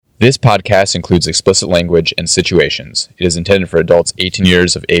This podcast includes explicit language and situations. It is intended for adults 18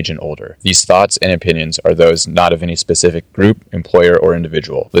 years of age and older. These thoughts and opinions are those not of any specific group, employer, or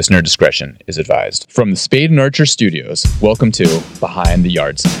individual. Listener discretion is advised. From the Spade and Archer Studios, welcome to Behind the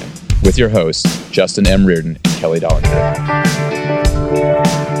Yard Sign with your hosts, Justin M. Reardon and Kelly Dollinger.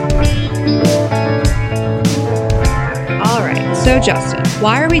 All right, so Justin,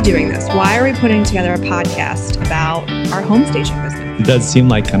 why are we doing this? Why are we putting together a podcast about our home staging business? It does seem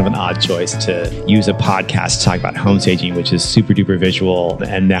like kind of an odd choice to use a podcast to talk about home staging, which is super duper visual.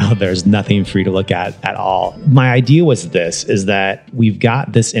 And now there's nothing for you to look at all. My idea was is that we've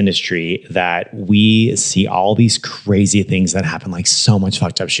got this industry that we see all these crazy things that happen, like so much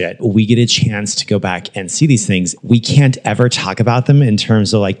fucked up shit. We get a chance to go back and see these things. We can't ever talk about them in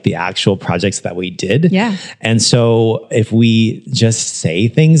terms of like the actual projects that we did. Yeah. And so if we just say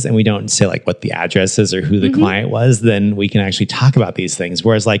things and we don't say like what the address is or who the client was, then we can actually talk about these things.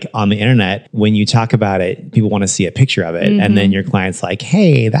 Whereas like on the internet, when you talk about it, people want to see a picture of it. And then your client's like,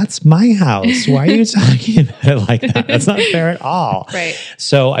 hey, that's my house. Why are you talking about it like that? That's not fair at all. Right.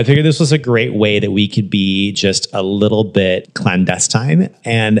 So I figured this was a great way that we could be just a little bit clandestine.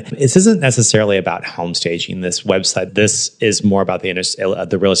 And this isn't necessarily about home staging, this website. This is more about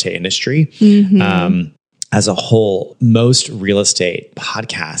the real estate industry. As a whole, most real estate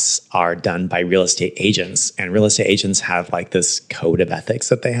podcasts are done by real estate agents, and real estate agents have like this code of ethics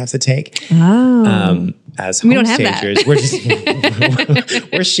that they have to take. As home stagers, we're just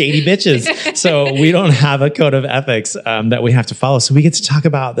we're shady bitches, so we don't have a code of ethics that we have to follow. So we get to talk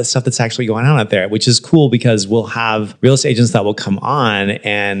about the stuff that's actually going on out there, which is cool because we'll have real estate agents that will come on,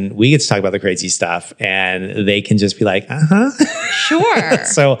 and we get to talk about the crazy stuff, and they can just be like, Sure.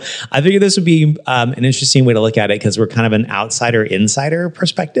 So I figured this would be an interesting way to look at it because we're kind of an outsider-insider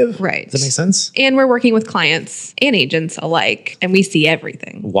perspective. Right. Does that make sense? And we're working with clients and agents alike, and we see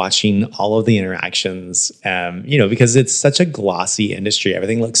everything. Watching all of the interactions, because it's such a glossy industry.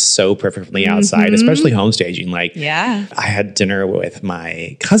 Everything looks so perfect from the outside, especially home staging. Like, Yeah. I had dinner with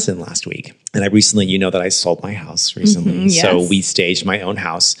my cousin last week. And I recently, that I sold my house recently. Yes. So we staged my own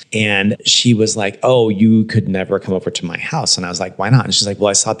house. And she was like, oh, you could never come over to my house. And I was like, why not? And she's like, well,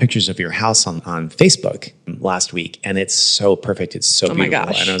 I saw pictures of your house on Facebook last week. And it's so perfect. It's so beautiful. My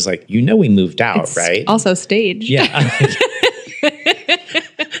gosh. And I was like, we moved out, It's right? Also staged. Yeah.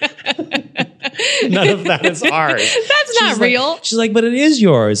 None of that is ours. That's not real. She's like, but it is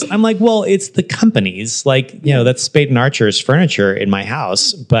yours. I'm like, well, it's the company's. Like, that's Spade and Archer's furniture in my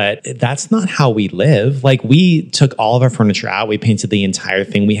house, but that's not how we live. Like, we took all of our furniture out. We painted the entire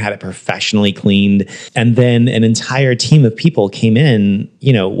thing. We had it professionally cleaned. And then an entire team of people came in,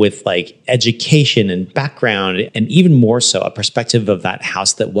 with like education and background, and even more so a perspective of that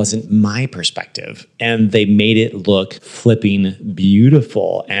house that wasn't my perspective. And they made it look flipping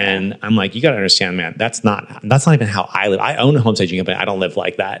beautiful. And I'm like, you got to understand, man, that's not even how I live. I own a home staging company. I don't live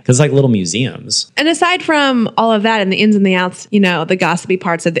like that because it's like little museums. And aside from all of that and the ins and the outs, the gossipy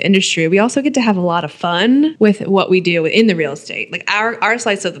parts of the industry, we also get to have a lot of fun with what we do in the real estate. Like our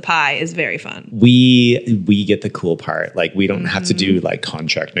slice of the pie is very fun. We get the cool part. Like, we don't have to do like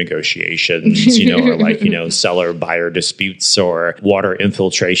contract negotiations, or like, seller buyer disputes or water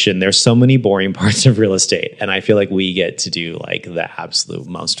infiltration. There's so many boring parts of real estate. And I feel like we get to do like the absolute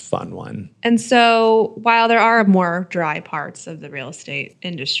most fun one. And so while there are more dry parts of the real estate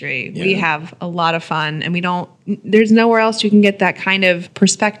industry, we have a lot of fun, and there's nowhere else you can get that kind of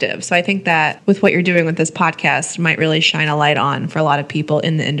perspective. So I think that with what you're doing with this podcast might really shine a light on for a lot of people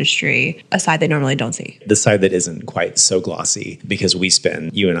in the industry, a side they normally don't see. The side that isn't quite so glossy, because we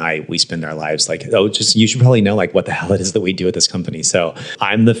spend our lives like, you should probably know like what the hell it is that we do at this company. So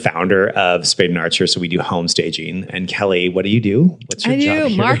I'm the founder of Spade and Archer. So we do home staging. And Kelly, what do you do? What's your job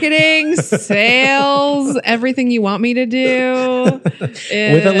here? Marketing, sales, everything you want me to do.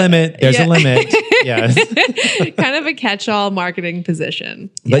 With a limit. There's a limit. Yes. Kind of a catch-all marketing position.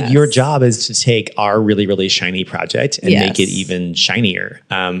 But your job is to take our really, really shiny project and make it even shinier.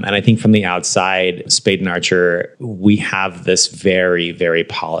 And I think from the outside, Spade and Archer, we have this very, very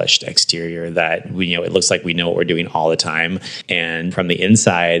polished exterior that it looks like we know what we're doing all the time. And from the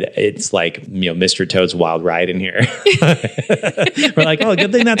inside, it's like, Mr. Toad's Wild Ride in here. We're like, oh,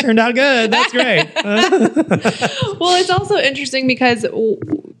 good thing that turned out good. That's great. Well, it's also interesting because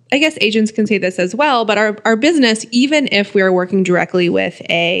I guess agents can say this as well, but our business, even if we are working directly with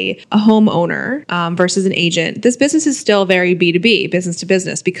a homeowner versus an agent, this business is still very B2B, business to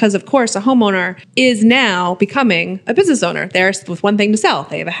business, because of course a homeowner is now becoming a business owner. They're with one thing to sell.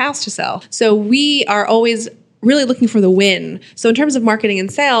 They have a house to sell. So we are always really looking for the win. So in terms of marketing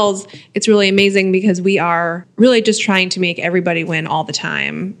and sales, it's really amazing because we are really just trying to make everybody win all the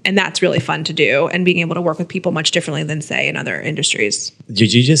time. And that's really fun to do, and being able to work with people much differently than, say, in other industries.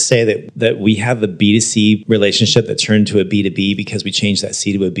 Did you just say that we have the B2C relationship that turned to a B2B because we changed that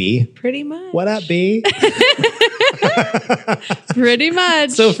C to a B? Pretty much. What up, B? Pretty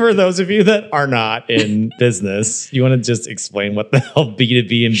much. So for those of you that are not in business, you want to just explain what the hell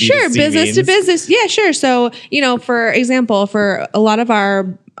B2B and B2C Sure, business means? to business. Yeah, sure. So, for example, for a lot of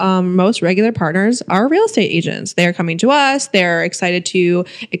our most regular partners are real estate agents. They're coming to us. They're excited to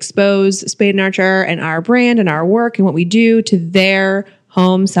expose Spade and Archer and our brand and our work and what we do to their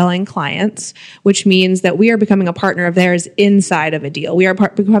home selling clients, which means that we are becoming a partner of theirs inside of a deal. We are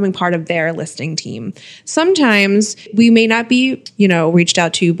becoming part of their listing team. Sometimes we may not be, reached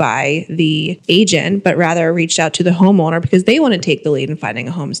out to by the agent, but rather reached out to the homeowner because they want to take the lead in finding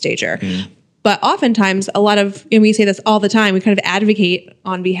a home stager. But oftentimes, and we say this all the time, we kind of advocate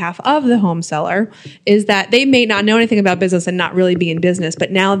on behalf of the home seller, is that they may not know anything about business and not really be in business,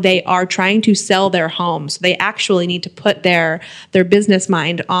 but now they are trying to sell their home. So they actually need to put their business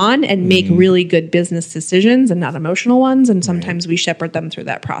mind on and make really good business decisions and not emotional ones. And sometimes we shepherd them through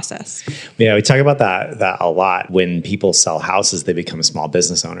that process. Yeah, we talk about that a lot. When people sell houses, they become small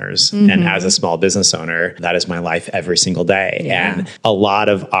business owners. And as a small business owner, that is my life every single day. Yeah. And a lot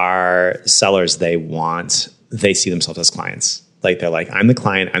of our sellers, they see themselves as clients. Like they're like, I'm the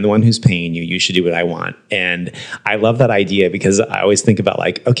client, I'm the one who's paying you, you should do what I want. And I love that idea because I always think about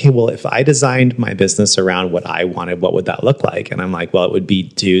like, okay, well, if I designed my business around what I wanted, what would that look like? And I'm like, well, it would be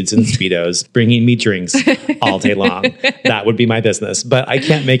dudes in Speedos bringing me drinks all day long. That would be my business. But I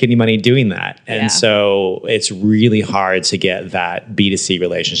can't make any money doing that. And so it's really hard to get that B2C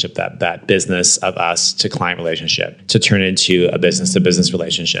relationship, that business of us to client relationship to turn into a business to business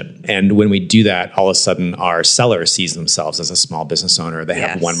relationship. And when we do that, all of a sudden our seller sees themselves as a small business owner. They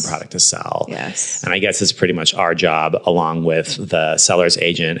have one product to sell. Yes. And I guess it's pretty much our job, along with the seller's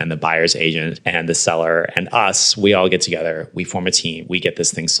agent and the buyer's agent and the seller and us. We all get together. We form a team. We get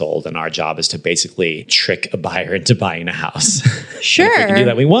this thing sold. And our job is to basically trick a buyer into buying a house. Sure. And if we can do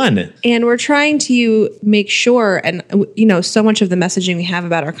that, we won. And we're trying to make sure, and so much of the messaging we have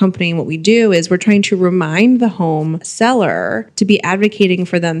about our company and what we do is we're trying to remind the home seller to be advocating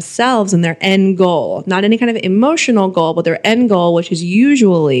for themselves and their end goal, not any kind of emotional goal, but their end goal, which is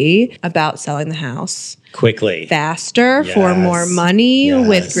usually about selling the house quickly, faster, for more money,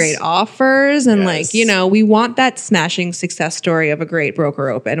 with great offers. And we want that smashing success story of a great broker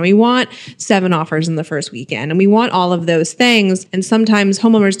open. We want 7 offers in the first weekend. And we want all of those things. And sometimes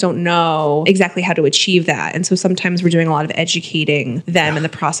homeowners don't know exactly how to achieve that. And so sometimes we're doing a lot of educating them in the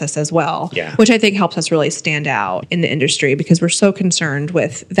process as well, which I think helps us really stand out in the industry because we're so concerned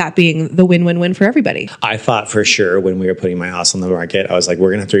with that being the win-win-win for everybody. I thought for sure when we were putting my house on the market, I was like,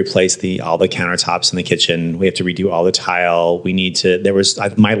 we're going to have to replace all the countertops in the kitchen. We have to redo all the tile.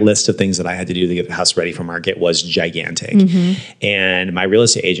 My list of things that I had to do to get the house ready for market was gigantic. And my real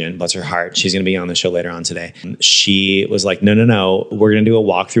estate agent, bless her heart, she's going to be on the show later on today. She was like, no, we're going to do a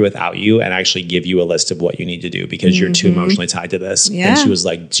walkthrough without you and actually give you a list of what you need to do because you're too emotionally tied to this. And she was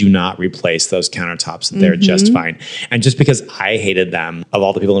like, do not replace those countertops. They're just fine. And just because I hated them, of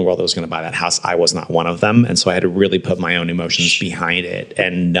all the people in the world that was going to buy that house, I was not one of them. And so I had to really put my own emotions behind it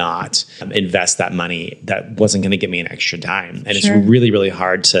and not invest that money that wasn't going to give me an extra dime. And it's really, really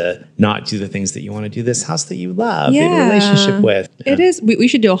hard to not do the things that you want to do. This house that you love, in a relationship with. It is. We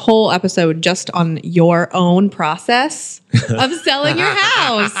should do a whole episode just on your own process of selling your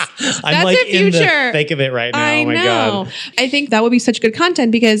house. I'm like in the thick of it right now. I oh my know. God. I think that would be such good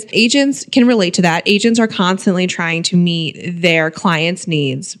content because agents can relate to that. Agents are constantly trying to meet their clients'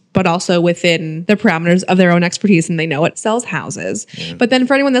 needs, but also within the parameters of their own expertise, and they know it sells houses. But then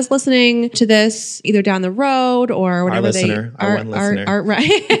for anyone that's listening to this, either down the road or whatever our one listener. Are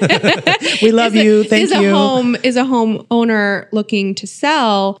right. We love you. Thank you. Is a home owner looking to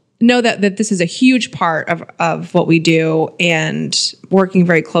sell, know that this is a huge part of what we do and working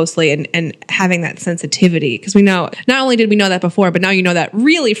very closely and having that sensitivity. Because we know, not only did we know that before, but now you know that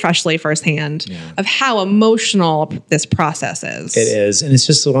really freshly firsthand of how emotional this process is. It is. And it's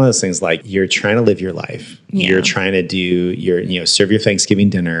just one of those things like you're trying to live your life. You're trying to do serve your Thanksgiving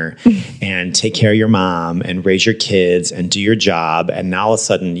dinner and take care of your mom and raise your kids and do your job. And now all of a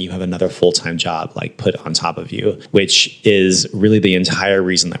sudden you have another full-time job like put on top of you, which is really the entire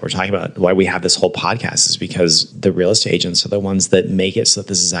reason that we're talking about why we have this whole podcast is because the real estate agents are the ones that make it so that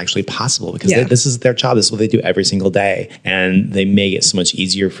this is actually possible, because this is their job. This is what they do every single day. And they make it so much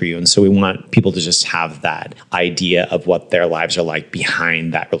easier for you. And so we want people to just have that idea of what their lives are like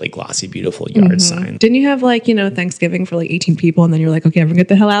behind that really glossy, beautiful yard sign. Didn't you have like, Thanksgiving for like 18 people and then you're like, okay, everyone get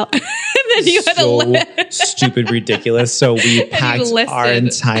the hell out? And then you had so stupid, ridiculous. So we packed our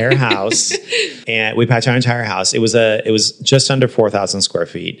entire house It was just under 4,000 square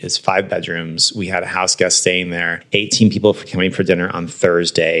feet. It's 5 bedrooms. We had a house guest staying there, 18 people coming for dinner on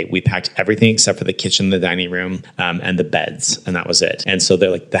Thursday. We packed everything except for the kitchen, the dining room, and the beds. And that was it. And so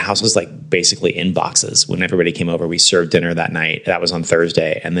the house was like basically in boxes. When everybody came over, we served dinner that night. That was on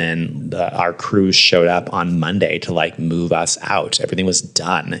Thursday. And then our crews showed up on Monday to like move us out. Everything was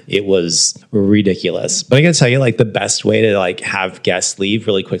done. It was ridiculous. But I gotta tell you, like the best way to like have guests leave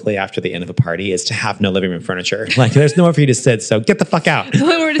really quickly after the end of a party is to have no living room furniture. Like there's nowhere for you to sit. So get the fuck out. The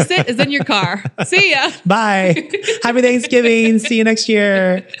only way to sit is in your car. See ya. Bye. Happy Thanksgiving. See you next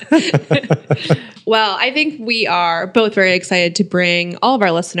year. Well, I think we are both very excited to bring all of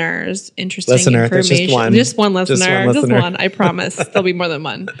our listeners interesting information. Just one listener. Just one. I promise. There'll be more than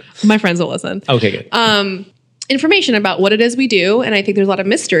one. My friends will listen. Okay, good. Information about what it is we do. And I think there's a lot of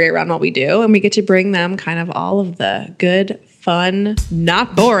mystery around what we do. And we get to bring them kind of all of the good, fun,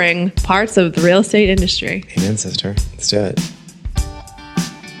 not boring parts of the real estate industry. Amen, sister. Let's do it.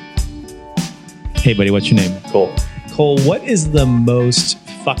 Hey, buddy, what's your name? Cole. Cole, what is the most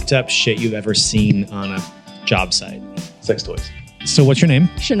fucked up shit you've ever seen on a job site? Sex toys. So what's your name?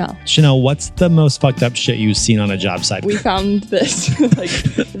 Chanel. Chanel, what's the most fucked up shit you've seen on a job site? We found this like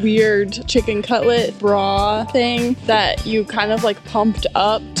weird chicken cutlet bra thing that you kind of like pumped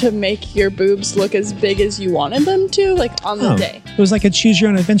up to make your boobs look as big as you wanted them to, like on the day. It was like a choose your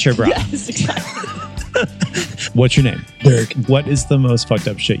own adventure bra. Yes, exactly. What's your name? Derek. What is the most fucked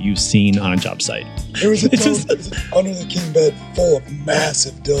up shit you've seen on a job site? There was a tote under the king bed full of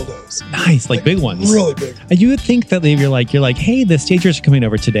massive dildos. Nice, like big ones. Really big. And you would think that you're like, hey, the stagers are coming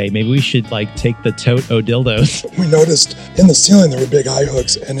over today. Maybe we should like take the tote dildos. We noticed in the ceiling there were big eye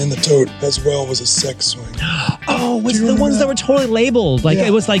hooks, and in the tote as well was a sex swing. Oh, was the ones that were totally labeled? Like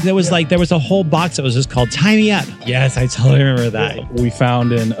it was like there was a whole box that was just called "Tie Me Up." Yes, I totally remember that. Yeah. We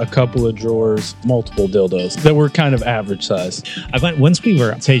found in a couple of drawers multiple dildos that were kind of average size. Once we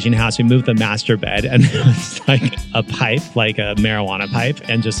were staging a house, we moved the master bed, and it was like a pipe, like a marijuana pipe,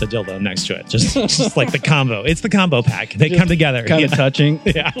 and just a dildo next to it. Just like the combo. It's the combo pack. They come together. Kind of touching.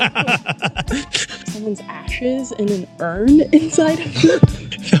 Yeah. Someone's ashes in an urn inside of them.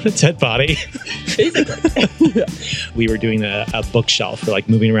 Found a dead body. Basically. We were doing a bookshelf. We're like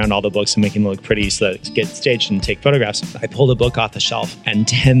moving around all the books and making them look pretty so that it get staged and take photographs. I pulled a book off the shelf and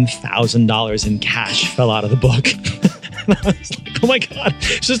 $10,000 in cash fell out of the book. And I was like, oh my God,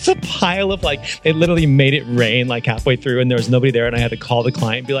 it's just a pile of like, they literally made it rain like halfway through and there was nobody there. And I had to call the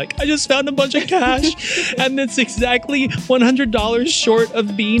client and be like, I just found a bunch of cash and it's exactly $100 short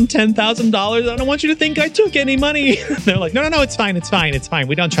of being $10,000. I don't want you to think I took any money. They're like, no, it's fine.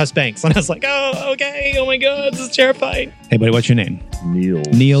 We don't trust banks. And I was like, oh, okay. Oh my God, this is terrifying. Hey buddy, what's your name?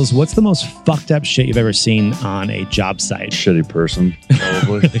 Niels, what's the most fucked up shit you've ever seen on a job site? Shitty person,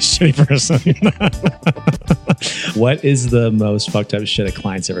 probably. Really shitty person. What is the most fucked up shit a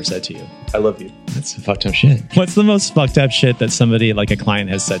client's ever said to you? I love you. That's fucked up shit. What's the most fucked up shit that somebody like a client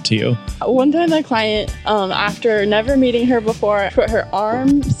has said to you? One time my client, after never meeting her before, put her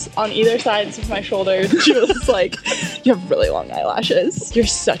arms on either sides of my shoulders. She was like, you have really long eyelashes. You're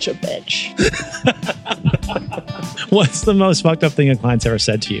such a bitch. What's the most fucked up thing a client's ever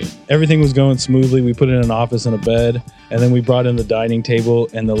said to you? Everything was going smoothly. We put in an office and a bed, and then we brought in the dining table,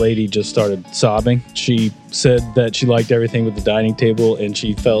 and the lady just started sobbing. She said that she liked everything with the dining table, and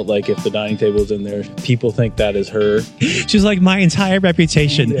she felt like if the dining table is in there, people think that is her. She's like, my entire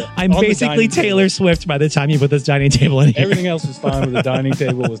reputation. Yeah. I'm basically Taylor Swift by the time you put this dining table in here. Everything else was fine, but the dining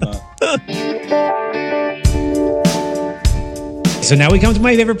table was not. So now we come to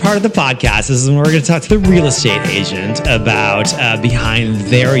my favorite part of the podcast. This is when we're going to talk to the real estate agent about behind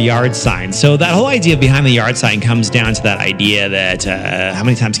their yard sign. So that whole idea of behind the yard sign comes down to that idea that, how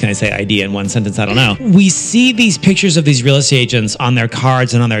many times can I say idea in one sentence? I don't know. We see these pictures of these real estate agents on their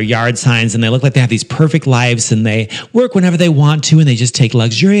cards and on their yard signs, and they look like they have these perfect lives, and they work whenever they want to, and they just take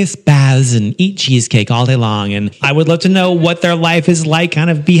luxurious baths and eat cheesecake all day long. And I would love to know what their life is like kind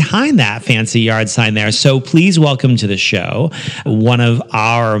of behind that fancy yard sign there. So please welcome to the show one of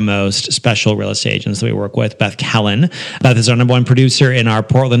our most special real estate agents that we work with, Beth Kellen. Beth is our number one producer in our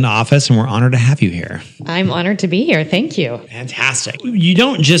Portland office, and we're honored to have you here. I'm honored to be here. Thank you. Fantastic. You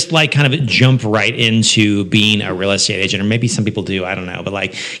don't just like kind of jump right into being a real estate agent, or maybe some people do, I don't know, but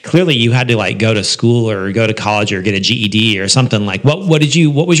like clearly you had to like go to school or go to college or get a GED or something. Like what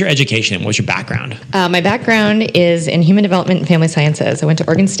was your education and what was your background? My background is in human development and family sciences. I went to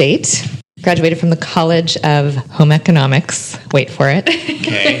Oregon State, graduated from the College of Home Economics. Wait for it.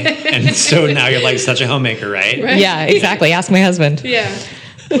 Okay. And so now you're like such a homemaker, right? Yeah, exactly. Ask my husband. Yeah.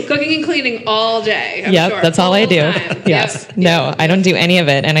 Cooking and cleaning all day. I'm Yep, sure. that's all I do. Yes. Yep. No, I don't do any of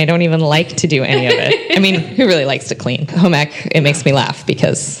it, and I don't even like to do any of it. I mean, who really likes to clean? Home ec, it makes me laugh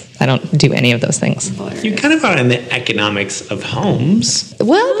because I don't do any of those things. You kind of are in the economics of homes.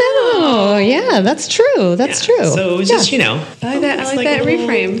 Well, no. Yeah, that's true. That's true. So it's just, I like that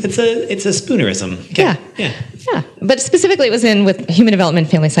reframe. It's a spoonerism. Okay. Yeah. Yeah. But specifically, it was with human development,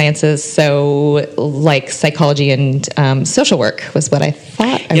 family sciences. So, like psychology and social work was what I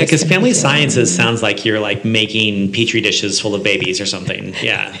thought. Yeah, because family sciences sounds like you're like making petri dishes full of babies or something.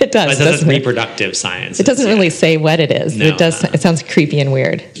 Yeah, it does. But that's reproductive science. It doesn't really say what it is. No, it does. It sounds creepy and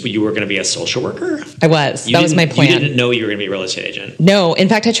weird. You were going to be a social worker? I was. That was my plan. You didn't know you were going to be a real estate agent? No. In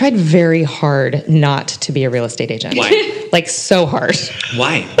fact, I tried very hard not to be a real estate agent. Why? Like so hard.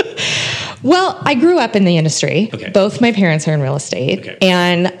 Why? Well, I grew up in the industry. Okay. Both my parents are in real estate. Okay.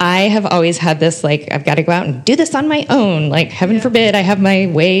 And I have always had this, like, I've got to go out and do this on my own. Like, heaven forbid I have my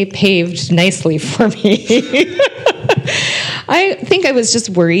way paved nicely for me. I think I was just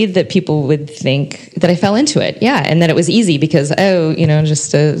worried that people would think that I fell into it. Yeah. And that it was easy because,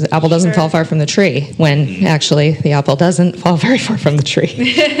 just the apple doesn't fall far from the tree, when actually the apple doesn't fall very far from the tree.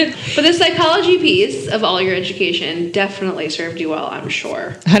 But the psychology piece of all your education definitely served you well, I'm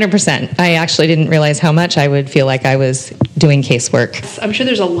sure. 100%. I actually didn't realize how much I would feel like I was doing casework. I'm sure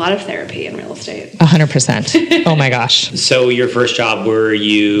there's a lot of therapy in real estate. 100%. Oh my gosh. So your first job, were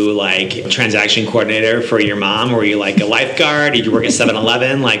you like transaction coordinator for your mom? Or were you like a lifeguard? Did you work at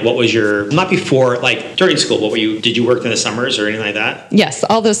 7-Eleven? Like what was not before, like during school, did you work in the summers or anything like that? Yes,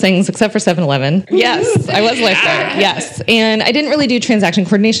 all those things except for 7-Eleven. Yes, I was lifeguard. Yes. And I didn't really do transaction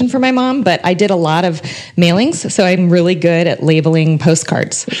coordination for my mom, but I did a lot of mailings. So I'm really good at labeling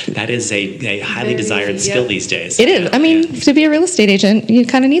postcards. That is a highly desired skill these days. It is. I mean, to be a real estate agent, you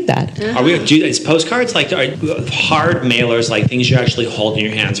kind of need that. Is postcards like hard mailers, like things you actually hold in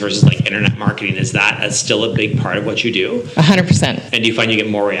your hands versus like internet marketing? Is that still a big part of what you do? 100%. And do you find you get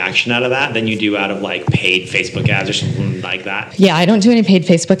more reaction out of that than you do out of like paid Facebook ads or something like that? Yeah, I don't do any paid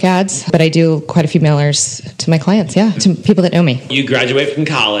Facebook ads, but I do quite a few mailers to my clients, to people that know me. You graduate from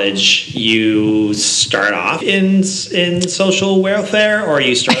college, you start off in social welfare, or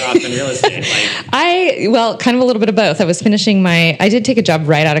you start off in real estate? Kind of a little bit of both. I was finishing I did take a job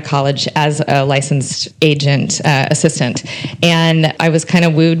right out of college as a licensed agent assistant, and I was kind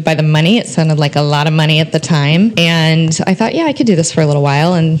of wooed by the money. It sounded like a lot of money at the time, and I thought, I could do this for a little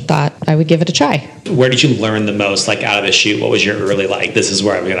while, and thought I would give it a try. Where did you learn the most, like out of the chute? What was your early this is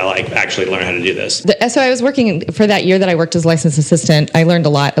where I'm going to like actually learn how to do this? So I was working for that year that I worked as licensed assistant. I learned a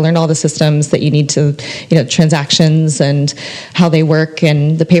lot. I learned all the systems that you need to, transactions and how they work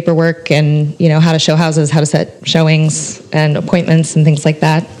and the paperwork and, how to show houses, how to set showings and appointments and things like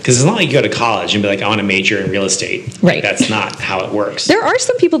that. Because it's not like you go to college and be like, I want to major in real estate. Right. That's not how it works. There are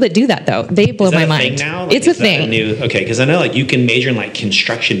some people that do that though. They blow my mind. Is that a thing now? It's a thing. Okay, because I know like you can major in like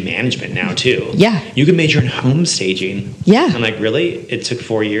construction management now too. Yeah. You can major in home staging. Yeah. I'm like, really? It took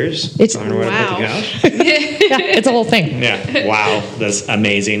 4 years? It's to learn where to put the couch? it's a whole thing. Yeah. Wow. That's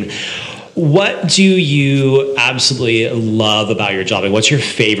amazing. What do you absolutely love about your job? What's your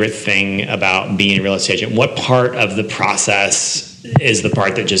favorite thing about being a real estate agent? What part of the process is the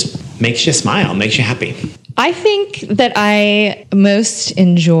part that just makes you smile, makes you happy? I think that I most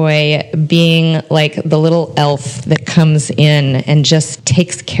enjoy being like the little elf that comes in and just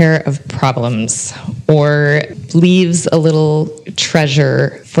takes care of problems or leaves a little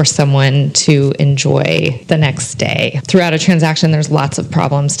treasure for someone to enjoy the next day. Throughout a transaction, there's lots of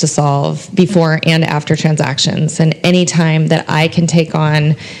problems to solve before and after transactions. And anytime that I can take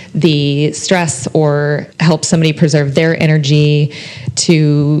on the stress or help somebody preserve their energy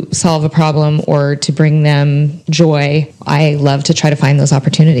to solve a problem or to bring them joy, I love to try to find those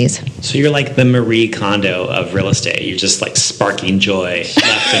opportunities. So you're like the Marie Kondo of real estate. You're just like sparking joy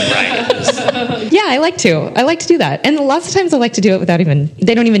left and right. Yeah, I like to do that. And lots of times I like to do it without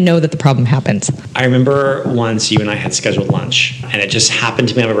they don't don't even know that the problem happens. I remember once you and I had scheduled lunch, and it just happened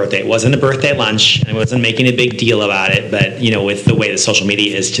to be on my birthday. It wasn't a birthday lunch, and I wasn't making a big deal about it, but with the way that social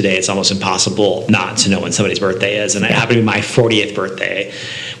media is today, it's almost impossible not to know when somebody's birthday is. And it happened to be my 40th birthday,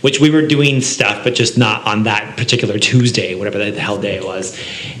 which we were doing stuff, but just not on that particular Tuesday, whatever the hell day it was.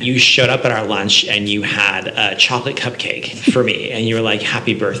 You showed up at our lunch and you had a chocolate cupcake for me, and you were like,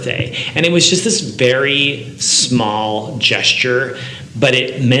 happy birthday. And it was just this very small gesture, but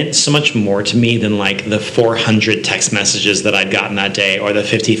it meant so much more to me than like the 400 text messages that I'd gotten that day, or the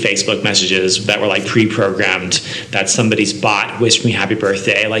 50 Facebook messages that were like pre-programmed that somebody's bot wished me happy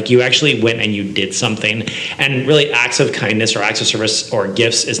birthday. Like, you actually went and you did something. And really, acts of kindness or acts of service or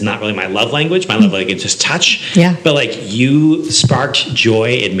gifts is not really my love language. My love language is touch. Yeah. But like, you sparked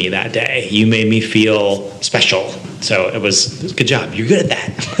joy in me that day. You made me feel special. So it was good job. You're good at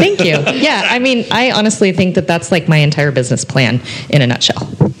that. Thank you. Yeah, I mean, I honestly think that that's like my entire business plan in a nutshell.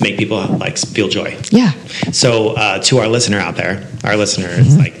 Make people like feel joy. Yeah. So to our listener out there, our listener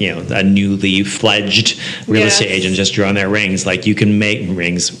is like, a newly fledged real estate agent just drawing their rings. Like, you can make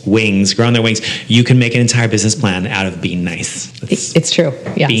growing their wings. You can make an entire business plan out of being nice. It's true.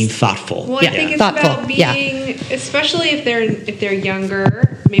 Yes. Being thoughtful. Well, I think it's about being, especially if they're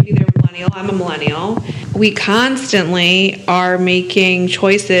younger, maybe they're millennial. I'm a millennial. We constantly are making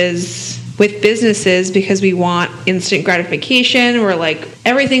choices with businesses because we want instant gratification. We're like,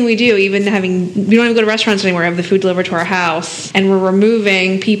 everything we do, we don't even go to restaurants anymore. We have the food delivered to our house, and we're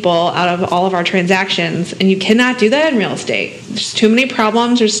removing people out of all of our transactions. And you cannot do that in real estate. There's too many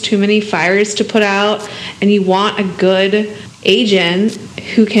problems. There's too many fires to put out. And you want a good agent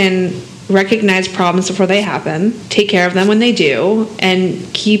who can recognize problems before they happen, take care of them when they do,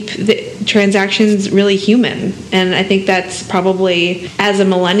 and keep the transactions really human. And I think that's probably, as a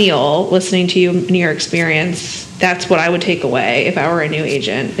millennial listening to you and your experience, that's what I would take away if I were a new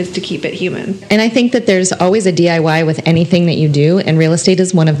agent, is to keep it human. And I think that there's always a DIY with anything that you do, and real estate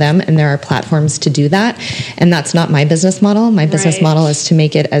is one of them, and there are platforms to do that. And that's not my business model. My business model is to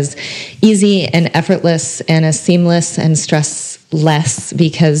make it as easy and effortless and as seamless and stress-less,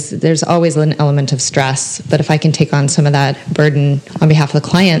 because there's always an element of stress. But if I can take on some of that burden on behalf of the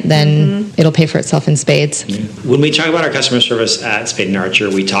client, then it'll pay for itself in spades. When we talk about our customer service at Spade &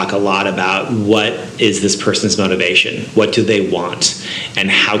 Archer, we talk a lot about what is this person's motivation? What do they want? And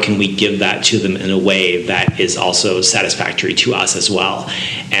how can we give that to them in a way that is also satisfactory to us as well?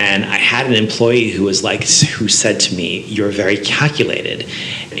 And I had an employee who said to me, "You're very calculated."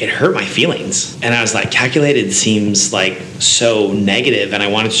 It hurt my feelings. And I was like, calculated seems like so negative, and I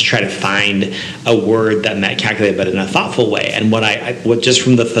wanted to try to find a word that meant calculated but in a thoughtful way. And what just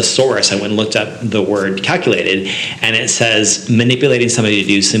from the thesaurus, I went and looked up the word calculated, and it says manipulating somebody to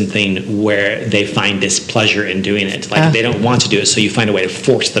do something where they find displeasure in doing it. Like they don't want to do it, so you find a way to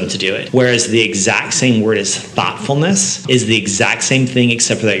force them to do it. Whereas the exact same word as thoughtfulness is the exact same thing,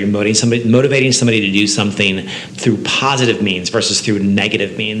 except for that you're motivating somebody to do something through positive means versus through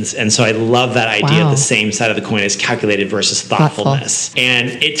negative means. And so I love that idea of the same side of the coin as calculated versus thoughtfulness. And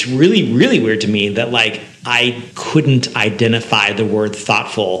it's really, really weird to me that like I couldn't identify the word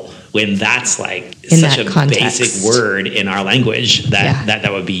thoughtful when that's like in such a basic word in our language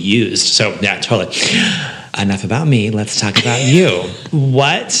that would be used. So yeah, totally. Enough about me. Let's talk about you.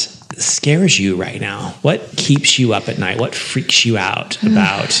 What scares you right now? What keeps you up at night? What freaks you out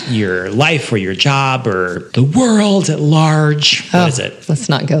about your life or your job or the world at large? What is it? Let's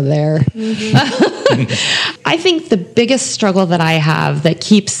not go there. I think the biggest struggle that I have that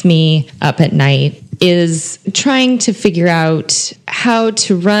keeps me up at night is trying to figure out how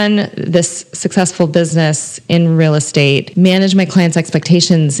to run this successful business in real estate, manage my clients'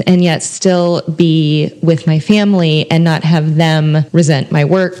 expectations, and yet still be with my family and not have them resent my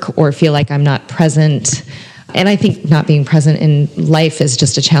work or feel like I'm not present. And I think not being present in life is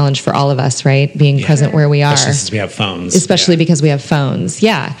just a challenge for all of us, right? Being present where we are. Especially since we have phones. Especially because we have phones.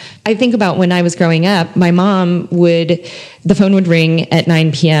 Yeah. I think about when I was growing up, my mom the phone would ring at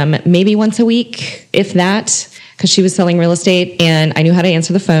 9 p.m. maybe once a week, if that, because she was selling real estate, and I knew how to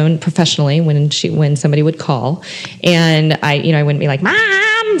answer the phone professionally when somebody would call. And I wouldn't be like,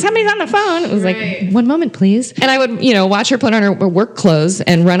 "Mom, somebody's on the phone." It was like, "One moment, please." And I would, watch her put on her work clothes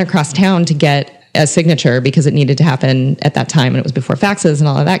and run across town to get a signature because it needed to happen at that time, and it was before faxes and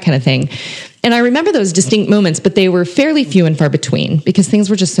all of that kind of thing. And I remember those distinct moments, but they were fairly few and far between because things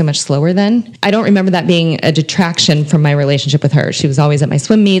were just so much slower then. I don't remember that being a detraction from my relationship with her. She was always at my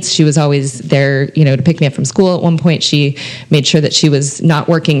swim meets. She was always there, to pick me up from school. At one point, she made sure that she was not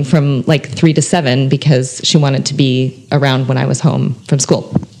working from like 3 to 7 because she wanted to be around when I was home from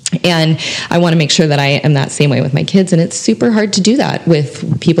school. And I want to make sure that I am that same way with my kids. And it's super hard to do that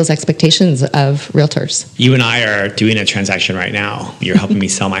with people's expectations of realtors. You and I are doing a transaction right now. You're helping me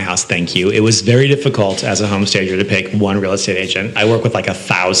sell my house. Thank you. It was very difficult as a home stager to pick one real estate agent. I work with like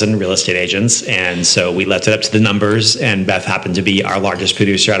 1,000 real estate agents. And so we left it up to the numbers. And Beth happened to be our largest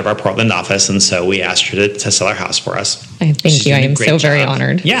producer out of our Portland office. And so we asked her to sell our house for us. Thank you. I am so very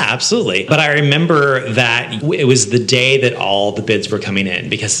honored. Yeah, absolutely. But I remember that it was the day that all the bids were coming in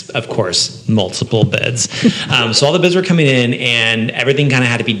because, of course, multiple bids. So all the bids were coming in and everything kind of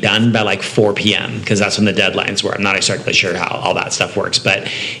had to be done by like 4 p.m. because that's when the deadlines were. I'm not exactly sure how all that stuff works, but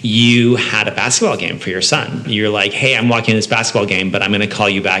you had a basketball game for your son. You're like, hey, I'm watching this basketball game, but I'm going to call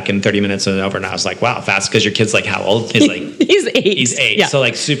you back in 30 minutes and over. And I was like, wow, fast, because your kid's like how old? He's like, he's 8. He's 8. Yeah. So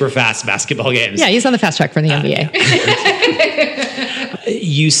like super fast basketball games. Yeah, he's on the fast track for the NBA.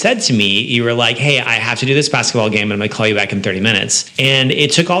 You said to me, you were like, hey, I have to do this basketball game and I'm going to call you back in 30 minutes. And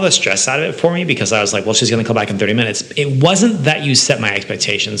it took all the stress out of it for me because I was like, well, she's going to call back in 30 minutes. It wasn't that you set my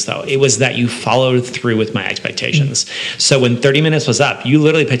expectations, though. It was that you followed through with my expectations. So when 30 minutes was up, you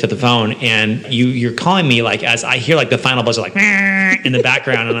literally picked up the phone and you're calling me like as I hear like the final buzzer like in the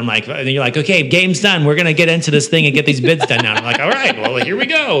background. And I'm like, and you're like, okay, game's done. We're going to get into this thing and get these bids done now. And I'm like, all right, well, here we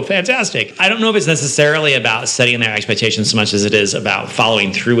go. Fantastic. I don't know if it's necessarily about setting their expectations so much as it is about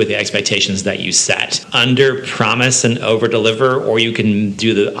following through with the expectations that you set. Under promise and over deliver, or you can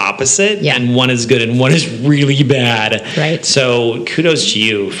do the opposite. Yeah. And one is good and one is really bad. Right. So kudos to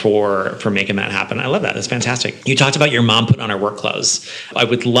you for making that happen. I love that. That's fantastic. You talked about your mom putting on her work clothes. I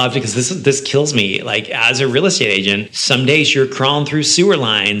would love, because this kills me. Like as a real estate agent, some days you're crawling through sewer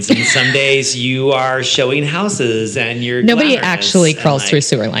lines and some days you are showing houses and you're Nobody actually crawls through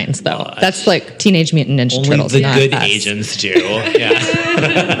sewer lines, though. That's like Teenage Mutant Ninja Turtles. Only the good us. agents do. Yeah.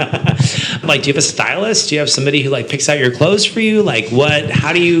 Like, do you have a stylist? Do you have somebody who like picks out your clothes for you? Like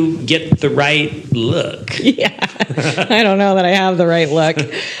how do you get the right look? Yeah. I don't know that I have the right look.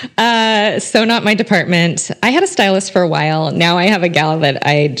 So not my department. I had a stylist for a while. Now I have a gal that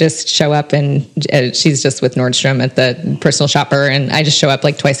I just show up and she's just with Nordstrom at the personal shopper. And I just show up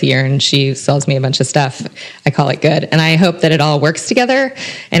like twice a year and she sells me a bunch of stuff. I call it good. And I hope that it all works together.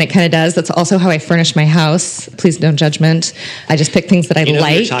 And it kind of does. That's also how I furnish my house. Please don't judgment. I just pick things that I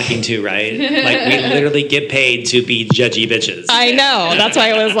like. Who you're talking to, right? Like we literally get paid to be judgy bitches. I know. That's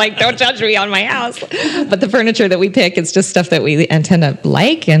why I was like, don't judge me on my house. But the furniture that we pick, it's just stuff that we tend to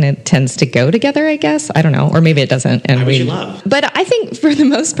like and it tends to go together, I guess. I don't know. Or maybe it doesn't. And would you love? But I think for the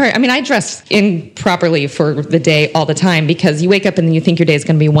most part, I mean, I dress improperly for the day all the time because you wake up and you think your day is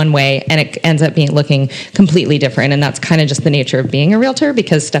going to be one way and it ends up looking completely different. And that's kind of just the nature of being a realtor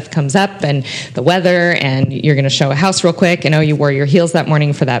because stuff comes up and the weather and you're going to show a house real quick. And you wore your heels that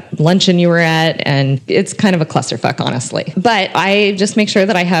morning for that luncheon you were at. And it's kind of a clusterfuck, honestly. But I just make sure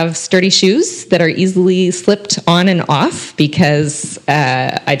that I have sturdy shoes that are easily slipped on and off because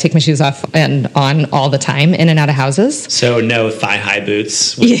I take my shoes off and on all the time in and out of houses. So no thigh-high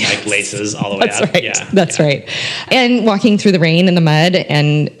boots with like laces all the way That's up. Right. Yeah. That's right. And walking through the rain and the mud,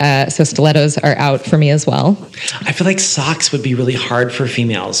 and so stilettos are out for me as well. I feel like socks would be really hard for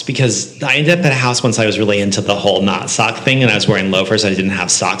females because I ended up at a house once I was really into the whole not sock thing and I was wearing loafers. I didn't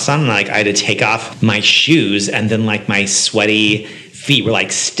have socks on and like I had to take off my shoes and then like my sweaty feet were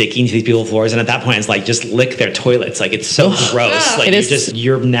like sticking to these people's floors. And at that point, it's like, just lick their toilets. Like, it's so gross. Like,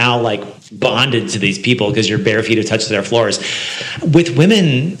 you're now like bonded to these people because your bare feet have touched their floors. With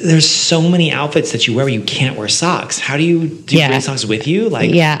women, there's so many outfits that you wear where you can't wear socks. How do you bring socks with you?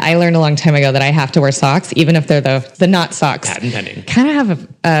 Like, yeah, I learned a long time ago that I have to wear socks, even if they're the not socks. Patent pending. Kind of have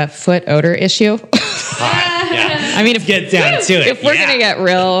a foot odor issue. Yeah. I mean, if get down to it. If we're gonna get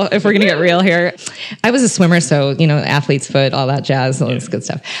real here, I was a swimmer, so athlete's foot, all that jazz, all this good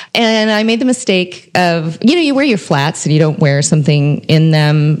stuff. And I made the mistake of you wear your flats and you don't wear something in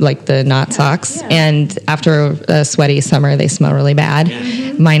them like the not socks. Yeah. And after a sweaty summer, they smell really bad.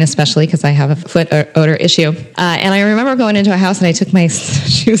 Yeah. Mine especially because I have a foot odor issue. And I remember going into a house and I took my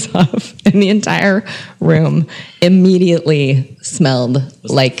shoes off, and the entire room immediately smelled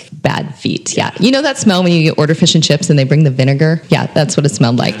like bad feet. Yeah. You know that smell when you order fish and chips and they bring the vinegar? Yeah, that's what it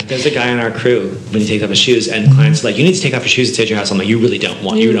smelled like. There's a guy on our crew when he takes off his shoes and clients are like, you need to take off your shoes and stay at your house. I'm like, you really don't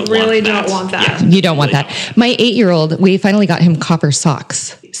want that. You don't want that. Yeah, you don't want that. My 8-year-old, we finally got him copper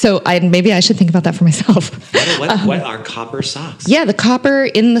socks. So maybe I should think about that for myself. What are copper socks? Yeah, the copper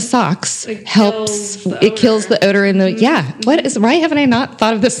in the socks helps. It kills the odor in the. Yeah. Why haven't I not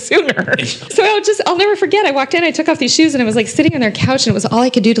thought of this sooner? So I'll never forget. I walked in, I took off these shoes, and I was like sitting on their couch, and it was all I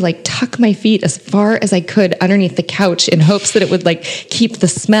could do to like tuck my feet as far as I could underneath the couch in hopes that it would like keep the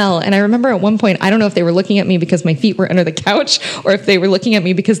smell. And I remember at one point, I don't know if they were looking at me because my feet were under the couch or if they were looking at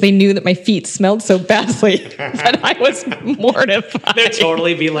me because they knew that my feet smelled so badly, but I was mortified. They'd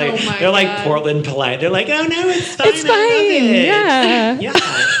totally be like, they're like Portland polite. They're like, oh no, it's fine. It's fine. Yeah. Yeah.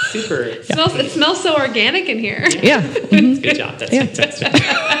 Super. It smells so organic in here. Yeah. Mm-hmm. Good job. That's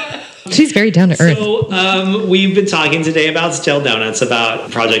fantastic. She's very down to earth. So we've been talking today about Stale Donuts, about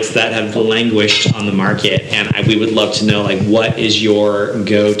projects that have languished on the market, and we would love to know, like, what is your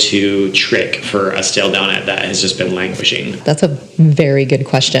go-to trick for a stale donut that has just been languishing? That's a very good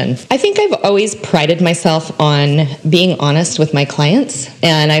question. I think I've always prided myself on being honest with my clients,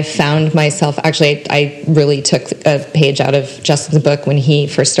 and I've found myself, actually, I really took a page out of Justin's book when he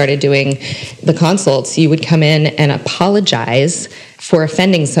first started doing the consults. You would come in and apologize for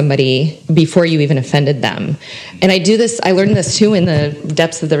offending somebody before you even offended them. And I learned this too in the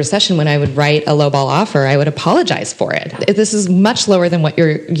depths of the recession. When I would write a lowball offer, I would apologize for it. This is much lower than what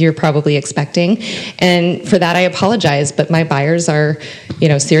you're probably expecting. And for that, I apologize. But my buyers are,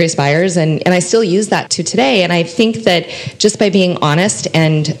 serious buyers. And I still use that to today. And I think that just by being honest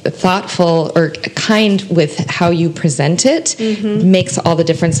and thoughtful or kind with how you present it makes all the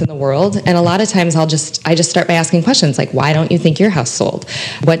difference in the world. And a lot of times I just start by asking questions like, why don't you think your house sold?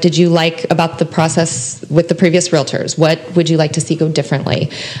 What did you like about the process with the previous realtors? What would you like to see go differently?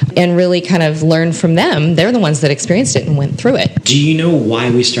 And really kind of learn from them. They're the ones that experienced it and went through it. Do you know why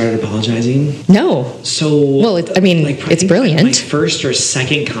we started apologizing? No. So, well, it's brilliant. My first or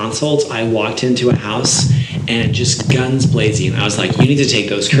second consults, I walked into a house and just guns blazing. I was like, you need to take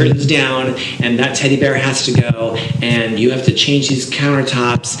those curtains down, and that teddy bear has to go, and you have to change these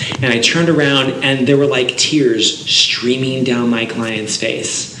countertops. And I turned around, and there were like tears streaming down my client's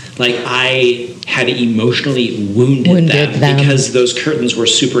face. Like I had emotionally wounded them because those curtains were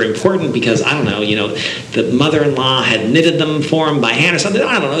super important because, I don't know, the mother-in-law had knitted them for him by hand or something.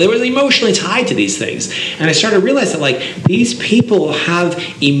 I don't know. They were emotionally tied to these things. And I started to realize that, like, these people have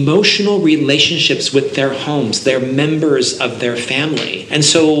emotional relationships with their homes. They're members of their family. And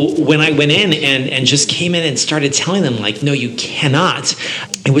so when I went in and just came in and started telling them, like, no, you cannot,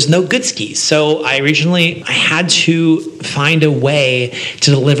 it was no good skis. So I had to find a way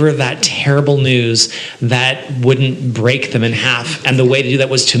to deliver that terrible news that wouldn't break them in half. And the way to do that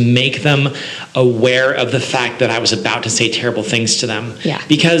was to make them aware of the fact that I was about to say terrible things to them. Yeah.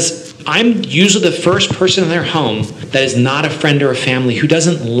 Because I'm usually the first person in their home that is not a friend or a family who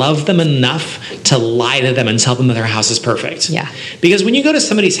doesn't love them enough to lie to them and tell them that their house is perfect. Yeah. Because when you go to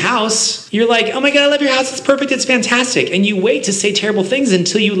somebody's house, you're like, oh my God, I love your house. It's perfect. It's fantastic. And you wait to say terrible things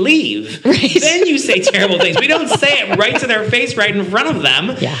until you leave. Right. Then you say terrible things. We don't say it right to their face, right in front of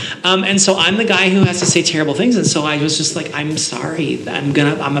them. Yeah. And so I'm the guy who has to say terrible things. And so I was just like, I'm sorry.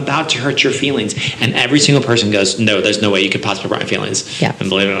 I'm about to hurt your feelings. And every single person goes, no, there's no way you could possibly hurt my feelings. Yeah. And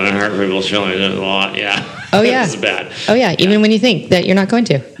believe it or not, hurt people's feelings a lot. Yeah. Oh, yeah. This is bad. Oh, yeah. Even when you think that you're not going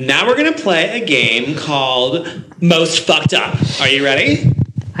to. Now we're going to play a game called Most Fucked Up. Are you ready?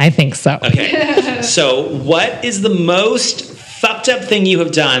 I think so. Okay. So what is the most fucked up thing you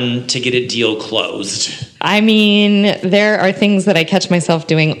have done to get a deal closed? I mean, there are things that I catch myself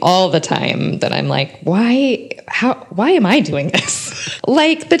doing all the time that I'm like, why am I doing this?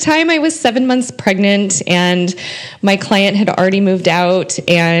 Like the time I was 7 months pregnant and my client had already moved out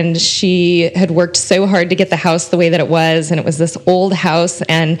and she had worked so hard to get the house the way that it was. And it was this old house.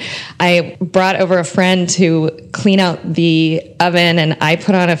 And I brought over a friend to clean out the oven and I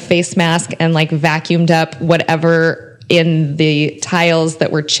put on a face mask and like vacuumed up whatever in the tiles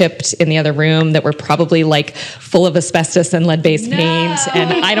that were chipped in the other room that were probably like full of asbestos and lead-based paint,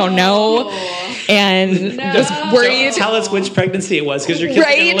 and I don't know. And was worried. Tell us which pregnancy it was, because your kids are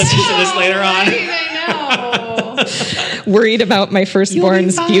going to listen to this later on. I know. Worried about my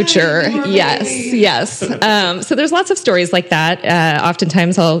firstborn's future. Yes. So there's lots of stories like that.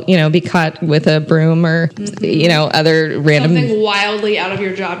 Oftentimes I'll, be caught with a broom or, other random... Something wildly out of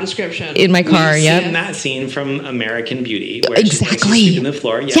your job description. In my car, We've yeah. seen that scene from American Beauty. Where Exactly. she's sweeping the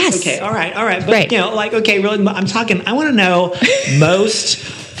floor. Yes. Okay, all right. But, right. Really, I want to know most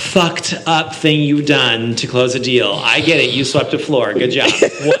fucked up thing you've done to close a deal. I get it. You swept a floor. Good job.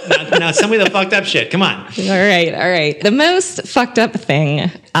 Now tell me the fucked up shit. Come on. All right. The most fucked up thing.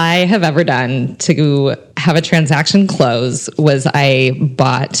 I have ever done to have a transaction close was I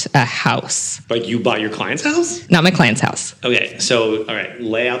bought a house. Like you bought your client's house? Not my client's house. Okay, so all right,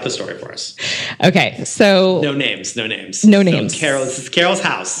 lay out the story for us. Okay, so No names. No So names. this is Carol's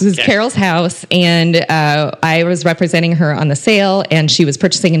house. This is Carol's house, and I was representing her on the sale, and she was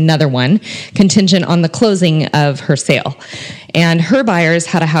purchasing another one contingent on the closing of her sale. And her buyers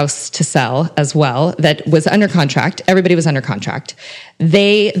had a house to sell as well that was under contract. Everybody was under contract.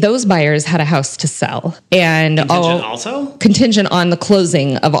 Those buyers had a house to sell, and contingent on the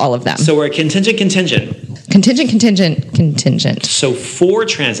closing of all of them. So we're contingent. Contingent. So 4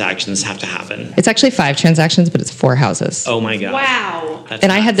 transactions have to happen. It's actually 5 transactions, but it's 4 houses. Oh my god! Wow. That's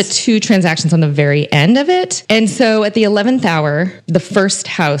And I had the 2 transactions on the very end of it. And so at the 11th hour, the first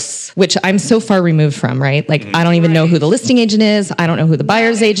house, which I'm so far removed from, right? Like I don't even know who the listing agent is. I don't know who the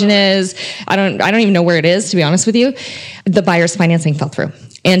buyer's agent is. I don't even know where it is, to be honest with you. The buyer's financing fell through.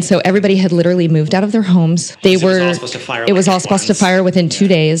 And so everybody had literally moved out of their homes. It was all supposed to fire. It was all supposed to fire within 2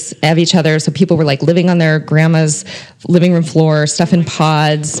 days of each other. So people were like living on their grandma's living room floor, stuff in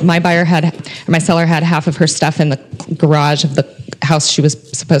pods. My seller had half of her stuff in the garage of the house she was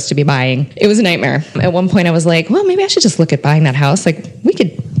supposed to be buying. It was a nightmare. At one point I was like, well, maybe I should just look at buying that house. Like we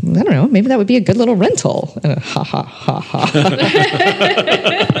could, I don't know, maybe that would be a good little rental. Ha ha ha ha.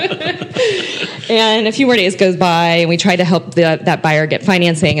 And a few more days goes by, and we tried to help that buyer get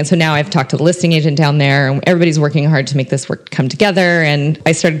financing. And so now I've talked to the listing agent down there, and everybody's working hard to make this work come together. And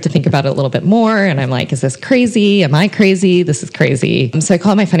I started to think about it a little bit more, and I'm like, is this crazy? Am I crazy? This is crazy. So I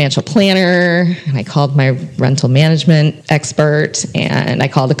called my financial planner, and I called my rental management expert, and I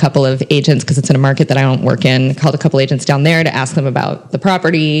called a couple of agents because it's in a market that I don't work in. I called a couple agents down there to ask them about the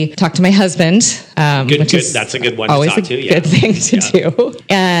property. Talked to my husband, which is that's a good one always to talk to. a good thing to do.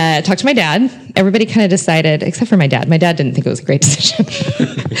 Talked to my dad. Everybody kind of decided, except for my dad. My dad didn't think it was a great decision.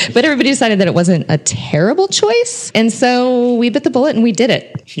 But everybody decided that it wasn't a terrible choice. And so we bit the bullet and we did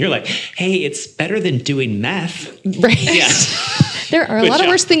it. You're like, hey, it's better than doing meth. Right. Yeah. There are a lot of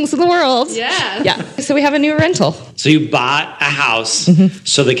worse things in the world. Yeah. Yeah. So we have a new rental. So you bought a house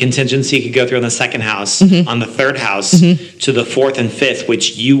so the contingency could go through on the second house, on the third house, to the fourth and fifth,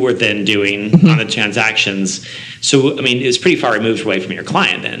 which you were then doing on the transactions. So, I mean, it was pretty far removed away from your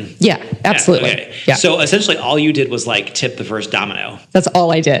client then. Yeah, absolutely. Yeah, okay. Yeah. So essentially all you did was like tip the first domino. That's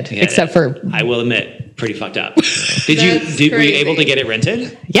all I did, except for... I will admit, pretty fucked up. Were That's you crazy. able to get it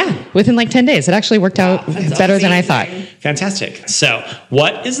rented? Yeah, within like 10 days. It actually worked out better than I thought. Fantastic. So,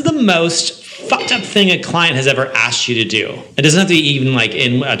 what is the most fucked up thing a client has ever asked you to do? It doesn't have to be even like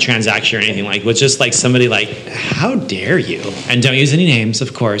in a transaction or anything, like, but just like somebody like, how dare you? And don't use any names,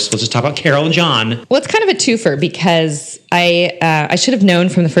 of course. We'll just talk about Carol and John. Well, it's kind of a twofer because I should have known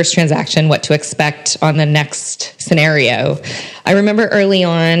from the first transaction what to expect on the next scenario. I remember early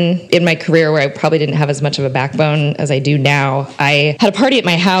on in my career where I probably didn't have as much of a backbone as I do now. I had a party at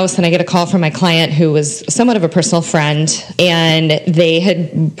my house and I get a call from my client who was somewhat of a personal friend, and they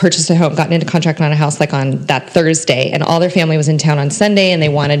had purchased a home, gotten into contract on a house like on that Thursday, and all their family was in town on Sunday, and they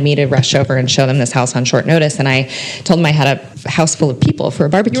wanted me to rush over and show them this house on short notice. And I told them I had a house full of people for a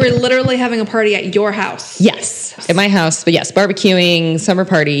barbecue. You were literally having a party at your house. Yes, at my house, but yes, barbecuing, summer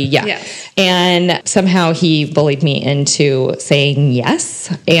party, yeah. Yes. And somehow he bullied me into saying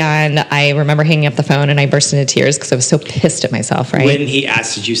yes. And I remember hanging up the phone and I burst into tears because I was so pissed at myself, right? When he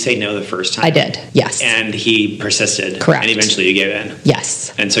asked, did you say no the first time? I did, yes. And he persisted. Correct. And eventually you gave in.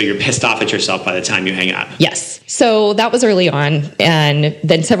 Yes. And so you're pissed off at yourself by the time you hang up. Yes. So that was early on. And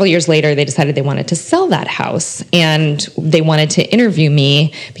then several years later, they decided they wanted to sell that house. And they wanted to interview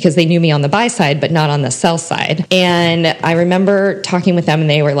me because they knew me on the buy side, but not on the sell side. And I remember talking with them and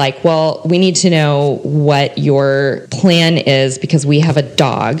they were like, well, we need to know what your plan is because we have a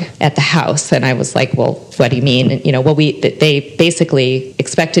dog at the house. And I was like, well, what do you mean? And, well, they basically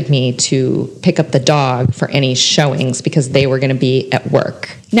expected me to pick up the dog for any showings because they were going to be at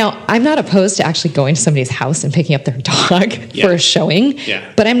work. Now, I'm not opposed to actually going to somebody's house and picking up their dog for a showing,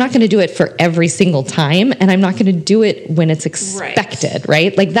 but I'm not going to do it for every single time, and I'm not going to do it when it's expected,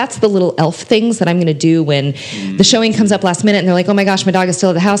 right? Like, that's the little elf things that I'm going to do when the showing comes up last minute, and they're like, oh my gosh, my dog is still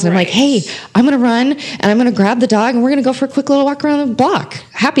at the house, and I'm like, hey, I'm going to run, and I'm going to grab the dog, and we're going to go for a quick little walk around the block.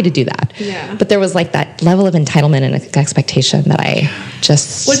 Happy to do that. Yeah. But there was like that level of entitlement and expectation that I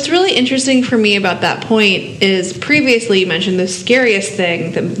just... What's really interesting for me about that point is previously you mentioned the scariest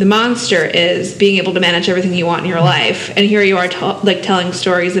thing, the monster is being able to manage everything you want in your life. And here you are telling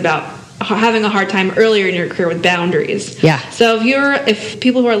stories about having a hard time earlier in your career with boundaries. Yeah. So if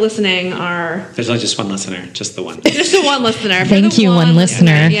people who are listening are There's only just one listener, just the one. just the one listener. If Thank you're the you, one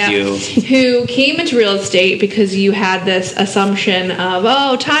listener. Yeah, Thank who came into real estate because you had this assumption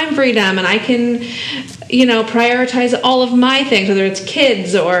of time freedom and I can prioritize all of my things, whether it's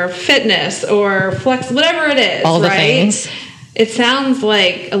kids or fitness or flex, whatever it is. All the right? things. It sounds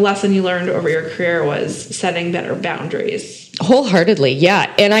like a lesson you learned over your career was setting better boundaries. Wholeheartedly,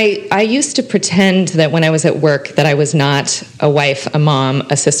 yeah. And I used to pretend that when I was at work that I was not a wife, a mom,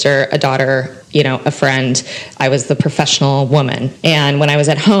 a sister, a daughter, a friend. I was the professional woman. And when I was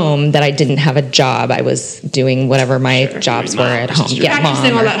at home, that I didn't have a job. I was doing whatever my jobs were at home.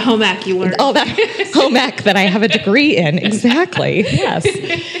 Practicing all that home ec you learned. All that home ec that I have a degree in. Exactly. Yes.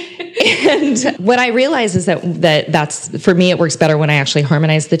 And what I realize is that's, for me, it works better when I actually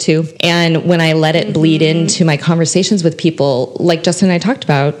harmonize the two. And when I let it bleed into my conversations with people, like Justin and I talked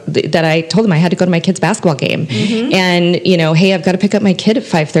about, that I told them I had to go to my kid's basketball game. And, hey, I've got to pick up my kid at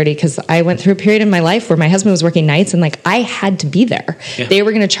 5:30 because I went through a period in my life where my husband was working nights and I had to be there. Yeah. They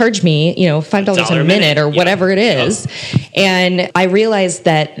were going to charge me, $5 a minute or whatever it is. And I realized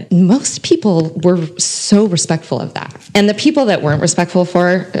that most people were so respectful of that. And the people that weren't respectful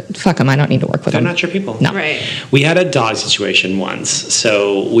fuck them. I don't need to work with them. They're not your people. No. Right. We had a dog situation once.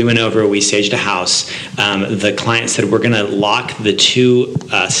 So we went over, we staged a house. The client said, we're going to lock the two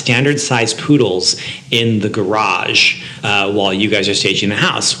standard size poodles in the garage while you guys are staging the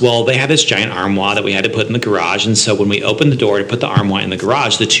house. Well, they had this giant armoire that we had to put in the garage. And so when we opened the door to put the armoire in the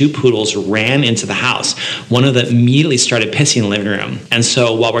garage, the two poodles ran into the house. One of them immediately started pissing in the living room. And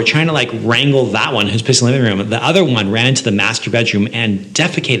so while we're trying to wrangle that one who's pissing in the living room, the other one ran into the master bedroom and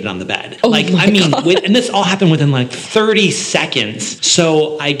defecated on the bed. And this all happened within 30 seconds.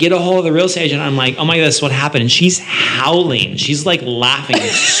 So I get a hold of the real estate agent. I'm like, oh my God, this is what happened. And she's howling. She's laughing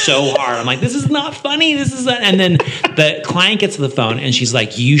so hard. I'm like, this is not funny. This is that. And then the client gets to the phone and she's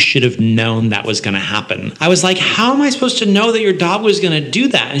like, you should have known that was going to happen. I was like, how am I supposed to know that your dog was going to do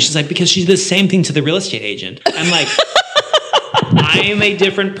that? And she's like, because she did the same thing to the real estate agent. I'm like, I am a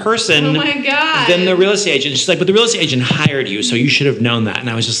different person than the real estate agent. She's like, but the real estate agent hired you, so you should have known that. And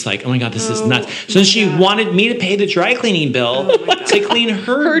I was just like, oh my God, this is nuts. So then she wanted me to pay the dry cleaning bill to clean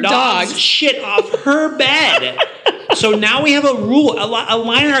her dog's shit off her bed. So now we have a rule, a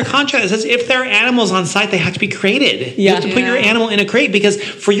line in our contract that says if there are animals on site, they have to be crated. You have to put your animal in a crate because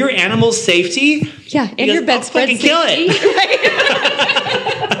for your animal's safety, and your bedspread fucking kill it.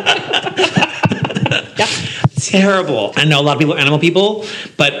 Terrible. I know a lot of people are animal people,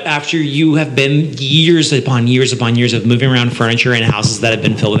 but after you have been years upon years upon years of moving around furniture in houses that have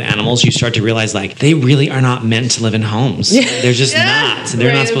been filled with animals, you start to realize they really are not meant to live in homes. They're just not.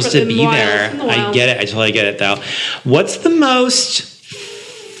 They're not supposed to be there. I get it. I totally get it though. What's the most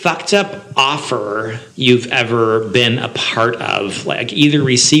fucked up offer you've ever been a part of, either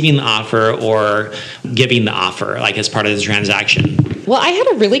receiving the offer or giving the offer, as part of the transaction? Well, I had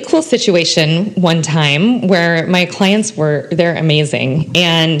a really cool situation one time where my clients they're amazing.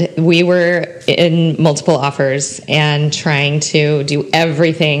 And we were in multiple offers and trying to do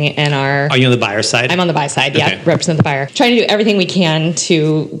everything in our... Are you on the buyer side? I'm on the buy side, represent the buyer. Trying to do everything we can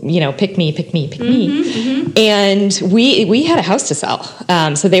to, pick me. Mm-hmm. And we had a house to sell.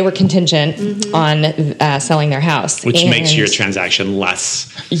 So they were contingent on selling their house. Which makes your transaction less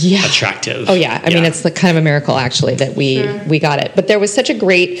attractive. Oh, yeah. I mean, it's kind of a miracle, actually, that we got it. But there was such a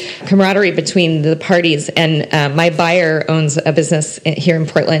great camaraderie between the parties. And my buyer owns a business here in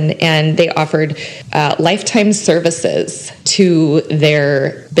Portland, and they offered lifetime services to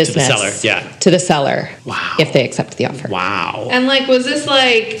their business. To the seller, to the seller. Wow. If they accept the offer. Wow. And was this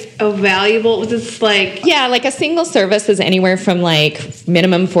a valuable, was this Yeah, a single service is anywhere from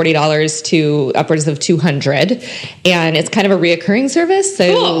minimum $40 to upwards of $200. And it's kind of a reoccurring service.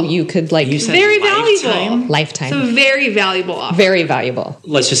 So you could very valuable. Lifetime. So very valuable offer. Very valuable.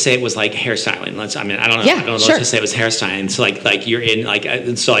 Let's just say it was hairstyling. I don't know. Yeah, Let's just say it was hairstyling. So you're in I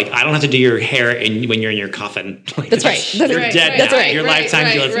don't have to do your hair when you're in your coffin. That's right. You're dead. That's right. Your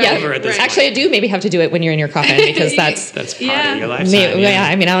lifetime's over at this point. Actually, I do maybe have to do it when you're in your coffin because that's part of your lifetime.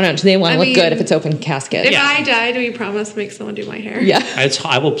 I mean, I don't know. Do they want to look good if it's open casket? If I die, do we promise to make someone do my hair? Yeah.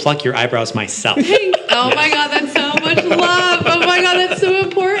 I will pluck your eyebrows myself. Oh my God, that's so much love. Oh my God, that's so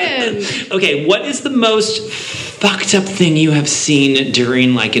important. Okay, what is the most fucked up thing you have seen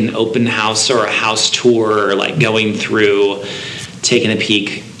during an open house or a house tour, or going through, taking a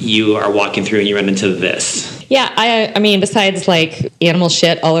peek, you are walking through and you run into this? Yeah, I mean, besides animal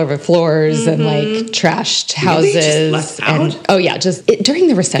shit all over floors and trashed houses. Really? Just left out? And during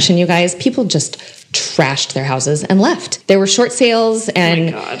the recession, you guys, people just trashed their houses and left. There were short sales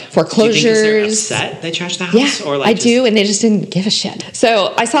and foreclosures. Do you think they're upset they trashed the house? Yeah, or I do, and they just didn't give a shit.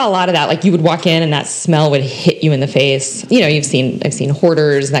 So I saw a lot of that. Like you would walk in and that smell would hit you in the face. You know, I've seen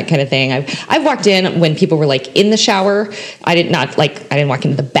hoarders, that kind of thing. I've walked in when people were like in the shower. I didn't walk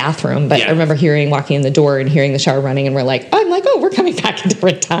into the bathroom, but I remember walking in the door and hearing the shower running, and I'm like, oh, we're coming back a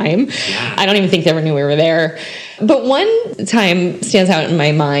different time. Yeah. I don't even think they ever knew we were there. But one time stands out in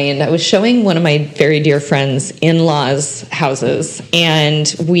my mind. I was showing one of my very dear friends' in-laws' houses,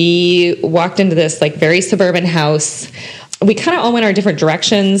 and we walked into this like very suburban house. We kind of all went our different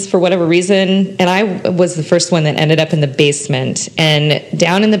directions for whatever reason, and I was the first one that ended up in the basement. And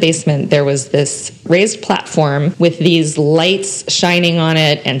down in the basement, there was this raised platform with these lights shining on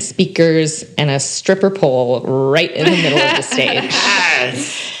it and speakers and a stripper pole right in the middle of the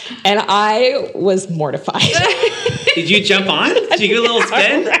stage. And I was mortified. Did you jump on? Did you get a little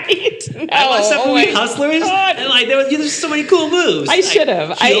spin? Right. No, I watched that movie Hustlers, and like there's so many cool moves. I should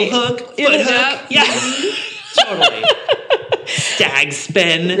have. Heel hook, foot hook. Yeah. Totally. Stag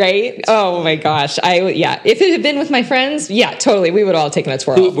spin. Right? Oh my gosh. If it had been with my friends, totally. We would all have taken a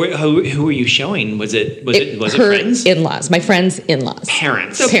twirl. Who were you showing? Was it her friends? In-laws. My friends' in-laws.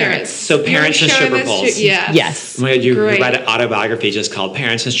 Parents. So parents. So parents and stripper poles. Yes. Oh my God, you write an autobiography just called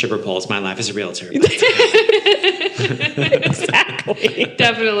Parents and Stripper Poles, My Life as a Realtor. Exactly.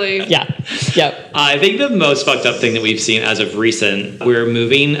 Definitely. Yeah. Yep. I think the most fucked up thing that we've seen as of recent, we're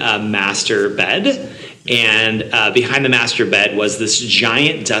moving a master bed. And behind the master bed was this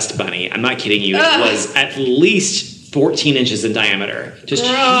giant dust bunny. I'm not kidding you. It was at least 14 inches in diameter. Just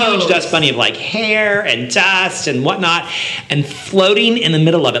huge dust bunny of like hair and dust and whatnot. And floating in the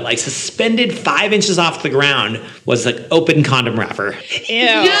middle of it, like suspended 5 inches off the ground, was like open condom wrapper. Ew.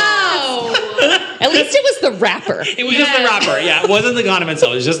 No! At least it was the wrapper. It was just the wrapper. Yeah, it wasn't the condom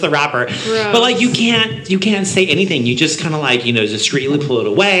itself. It was just the wrapper. Gross. But like you can't say anything. You just kind of like, discreetly pull it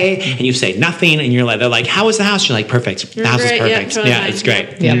away and you say nothing. And you're like, they're like, how was the house? You're like, perfect. The house is perfect. Yeah, it's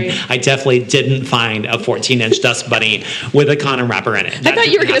great. Yeah. I definitely didn't find a 14-inch dust bunny with a condom wrapper in it. I thought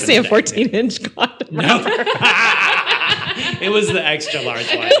you were going to say a 14-inch condom wrapper. It was the extra large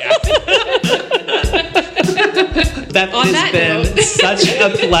one. Yeah. That has been such a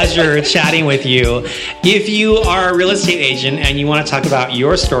pleasure chatting with you. If you are a real estate agent and you want to talk about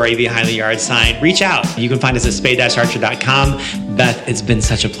your story behind the yard sign, reach out. You can find us at spade-archer.com. Beth, it's been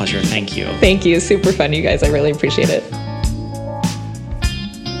such a pleasure. Thank you. Thank you. Super fun, you guys. I really appreciate it.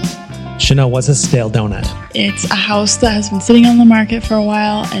 Chanel, what's a stale donut? It's a house that has been sitting on the market for a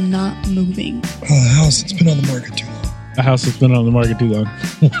while and not moving. A house that's been on the market too long. A house that's been on the market too long.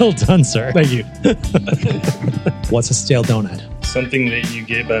 Well done, sir. Thank you. What's a stale donut? Something that you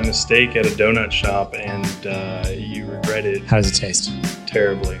get by mistake at a donut shop and you regret it. How does it taste?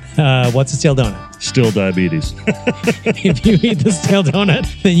 Terribly. What's a stale donut? Still diabetes. If you eat the stale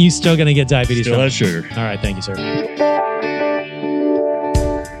donut, then you're still going to get diabetes. Still has sugar. All right. Thank you, sir.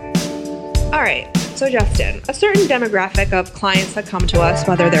 All right. So Justin, a certain demographic of clients that come to us,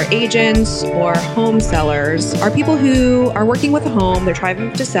 whether they're agents or home sellers, are people who are working with a home, they're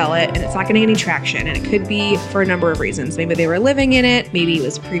trying to sell it, and it's not getting any traction. And it could be for a number of reasons. Maybe they were living in it, maybe it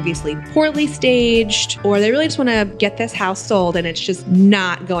was previously poorly staged, or they really just want to get this house sold and it's just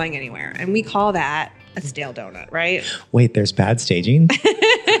not going anywhere. And we call that a stale donut, right? Wait, there's bad staging?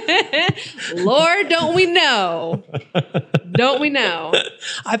 Lord, don't we know? Don't we know?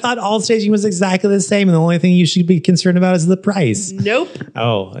 I thought all staging was exactly the same, and the only thing you should be concerned about is the price. Nope.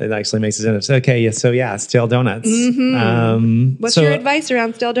 Oh, it actually makes a difference. Okay, yeah, stale donuts. Mm-hmm. What's your advice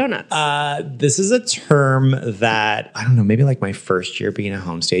around stale donuts? This is a term that, I don't know, maybe like my first year being a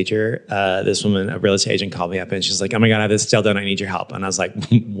home stager, this woman, a real estate agent, called me up and she's like, oh my God, I have this stale donut, I need your help. And I was like,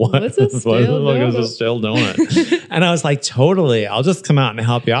 what? What's a stale donut? Stale donut. And I was like, totally, I'll just come out and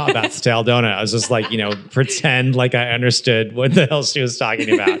help you out about stale donut. I was just like, pretend like I understood what the hell she was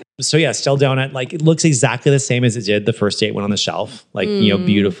talking about. So yeah, stale donut, like it looks exactly the same as it did the first day it went on the shelf. Like,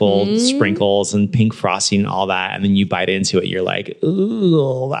 beautiful sprinkles and pink frosting and all that. And then you bite into it, you're like,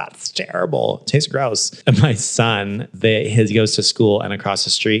 ooh, that's terrible. It tastes gross. And my son, he goes to school, and across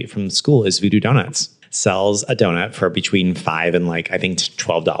the street from school is Voodoo Donuts. Sells a donut for between $5 and I think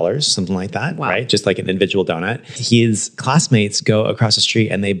 $12, something like that. Wow. Right? Just like an individual donut. His classmates go across the street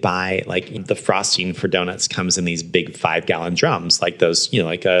and they buy the frosting for donuts comes in these big 5-gallon drums, like those,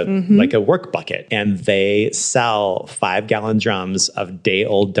 like a work bucket. And they sell 5-gallon drums of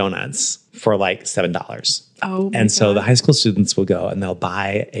day-old donuts for $7. Oh, my And so God. the high school students will go and they'll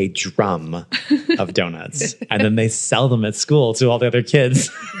buy a drum of donuts and then they sell them at school to all the other kids.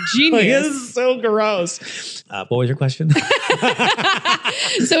 Genius. Like, this is so gross. What was your question?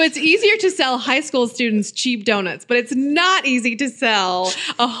 So it's easier to sell high school students cheap donuts, but it's not easy to sell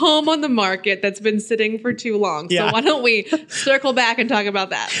a home on the market that's been sitting for too long. So Yeah. why don't we circle back and talk about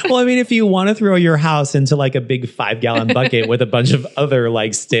that? Well, I mean, if you want to throw your house into like a big 5-gallon bucket with a bunch of other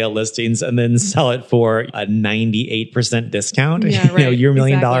like stale listings and then sell it for a 98% discount, Yeah, right. your $1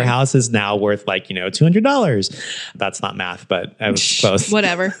 million Exactly. house is now worth like, $200. That's not math, but I was close.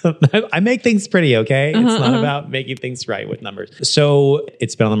 Whatever. I make things pretty, okay? It's not about making things right with numbers. So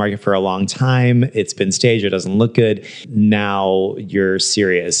it's been on the market for a long time. It's been staged. It doesn't look good. Now you're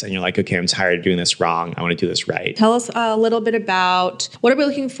serious and you're like, okay, I'm tired of doing this wrong. I want to do this right. Tell us a little bit about what are we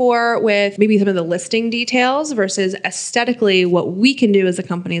looking for with maybe some of the listing details versus aesthetically what we can do as a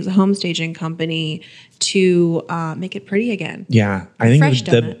company, as a home staging company to make it pretty again. Yeah, I think Fresh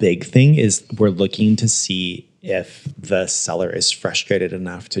the donut. big thing is we're looking to see if the seller is frustrated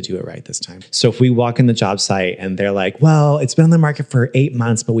enough to do it right this time. So if we walk in the job site and they're like, well, it's been on the market for 8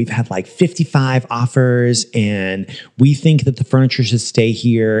 months, but we've had like 55 offers and we think that the furniture should stay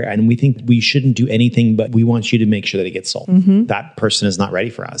here and we think we shouldn't do anything, but we want you to make sure that it gets sold. That person is not ready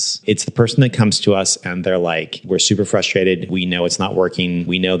for us. It's the person that comes to us and they're like, we're super frustrated. We know it's not working.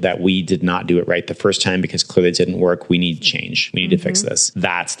 We know that we did not do it right the first time because clearly it didn't work. We need change. We need to fix this.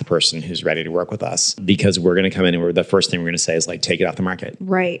 That's the person who's ready to work with us because we're going to come in and the first thing we're going to say is like, take it off the market.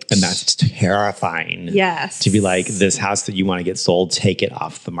 Right. And that's terrifying. Yes. To be like, this house that you want to get sold, take it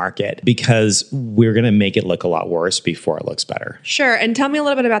off the market because we're going to make it look a lot worse before it looks better. Sure. And tell me a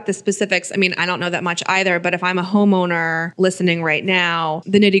little bit about the specifics. I mean, I don't know that much either, but if I'm a homeowner listening right now,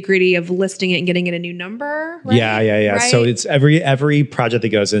 the nitty gritty of listing it and getting it a new number. Right? Yeah. Right? So it's every project that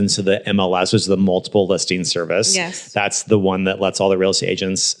goes into the MLS, which is the multiple listing service. Yes. That's the one that lets all the real estate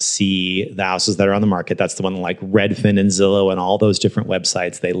agents see the houses that are on the market. That's the one like Redfin and Zillow and all those different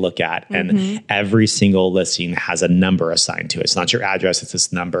websites they look at. And every single listing has a number assigned to it. It's not your address, it's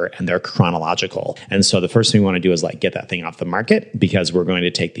this number, and they're chronological. And so the first thing we want to do is like get that thing off the market because we're going to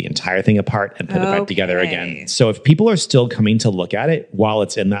take the entire thing apart and put it back together again. So if people are still coming to look at it while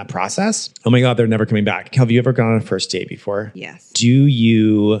it's in that process, oh my God, they're never coming back. Have you ever gone on a first date before? Yes. Do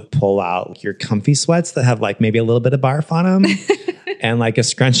you pull out your comfy sweats that have like maybe a little bit of barf on them and like a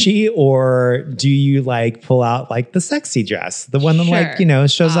scrunchie? Or do you like pull out like the sexy dress, the one that like,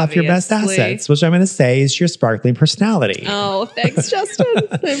 shows off your best Obviously. assets, which I'm going to say is your sparkling personality. Oh, thanks, Justin.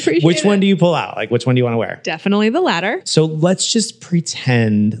 I appreciate Which it. one do you pull out? Like, which one do you want to wear? Definitely the latter. So let's just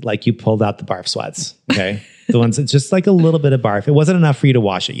pretend like you pulled out the barf sweats. Okay. The ones that's just like a little bit of barf. It wasn't enough for you to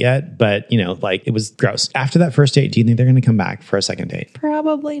wash it yet, but like it was gross. After that first date, do you think they're going to come back for a second date?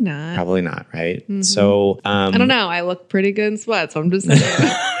 Probably not. Probably not, right? So I don't know. I look pretty good in sweats. I'm just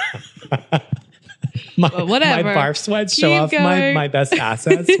saying. But whatever. My barf sweats show Keep off going. my best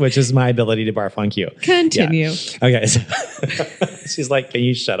assets, which is my ability to barf on cue. Continue. Yeah. Okay. So she's like, can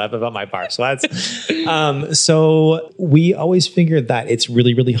you shut up about my barf sweats? So we always figured that it's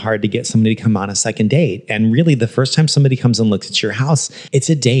really, really hard to get somebody to come on a second date. And really the first time somebody comes and looks at your house, it's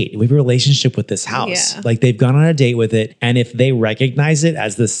a date. We have a relationship with this house. Yeah. Like they've gone on a date with it. And if they recognize it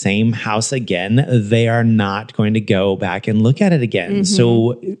as the same house again, they are not going to go back and look at it again.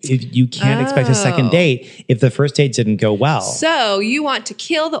 So if you can't expect a second date if the first date didn't go well. So you want to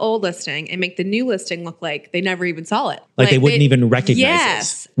kill the old listing and make the new listing look like they never even saw it. Like they wouldn't even recognize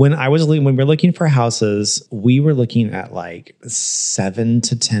yes. it. When we're looking for houses, we were looking at like 7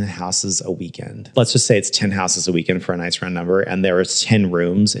 to 10 houses a weekend. Let's just say it's 10 houses a weekend for a nice round number. And there was 10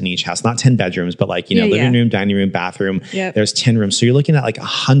 rooms in each house, not 10 bedrooms, but like, living room, dining room, bathroom. Yep. There's 10 rooms. So you're looking at like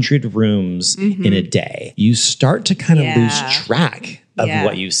 100 rooms in a day. You start to kind of lose track of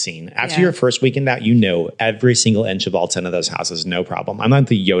what you've seen. After your first weekend out, every single inch of all 10 of those houses, no problem. I'm not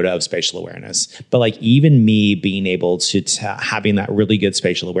the Yoda of spatial awareness, but like even me being able to having that really good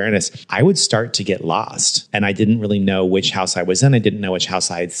spatial awareness, I would start to get lost. And I didn't really know which house I was in. I didn't know which house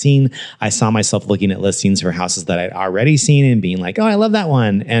I had seen. I saw myself looking at listings for houses that I'd already seen and being like, oh, I love that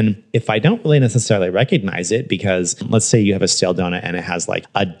one. And if I don't really necessarily recognize it, because let's say you have a stale donut and it has like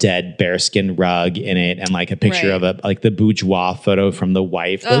a dead bearskin rug in it and like a picture of like the boudoir photo from the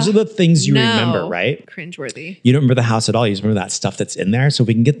wife. Those are the things you remember, right? Cringeworthy. You don't remember the house at all. You just remember that stuff that's in there. So if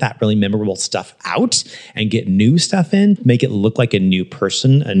we can get that really memorable stuff out and get new stuff in, make it look like a new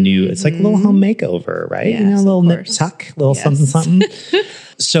person, it's like a little home makeover, right? Yes, a little of nip course. tuck, little something.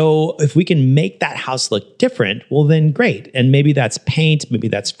 So if we can make that house look different, well, then great. And maybe that's paint, maybe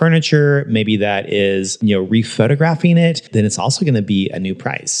that's furniture, maybe that is, re-photographing it. Then it's also going to be a new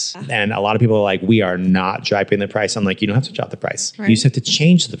price. And a lot of people are like, we are not dropping the price. I'm like, you don't have to drop the price. Right. You just have to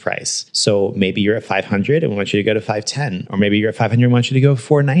change the price. So maybe you're at $500 and we want you to go to $510, or maybe you're at $500 and we want you to go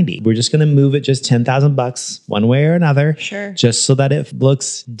 $490. We're just going to move it just $10,000 one way or another, just so that it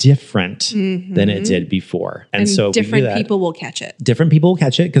looks different than it did before. And so different people will catch it. Different people will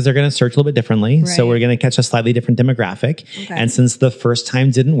catch it because they're going to search a little bit differently. Right. So we're going to catch a slightly different demographic. Okay. And since the first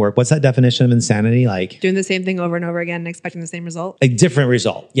time didn't work, what's that definition of insanity? Like doing the same thing over and over again and expecting the same result? A different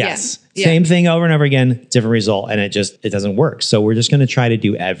result. Yes. Yeah. Same thing over and over again, different result. And it doesn't work. So we're just going to try to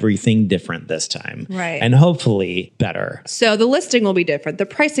do everything different this time. Right. And hopefully better. So the listing will be different. The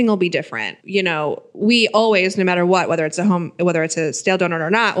pricing will be different. We always, no matter what, whether it's a stale donut or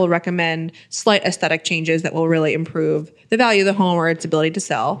not, will recommend slight aesthetic changes that will really improve the value of the home or its ability to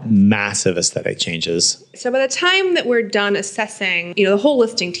sell. Massive aesthetic changes. So by the time that we're done assessing, the whole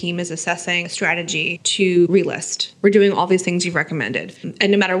listing team is assessing a strategy to relist. We're doing all these things you've recommended.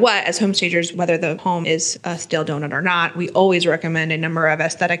 And no matter what, as home stagers, whether the home is a stale donut or not, we always recommend a number of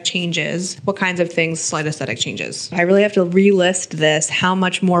aesthetic changes. What kinds of things? Slight aesthetic changes. I really have to relist this. How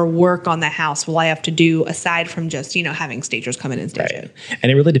much more work on the house will I have to do aside from just, having stagers come in and stage it?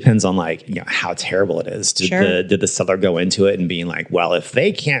 And it really depends on how terrible it is. Did the seller go into it and being like, well, if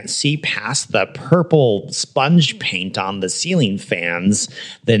they can't see past the purple sponge paint on the ceiling fans,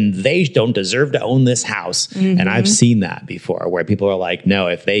 then they don't deserve to own this house. Mm-hmm. And I've seen that before where people are like, no,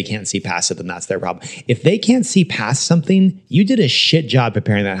 if they can't see past it, then that's their problem. If they can't see past something, you did a shit job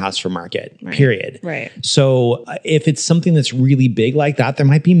preparing that house for market, period. Right. So if it's something that's really big like that, there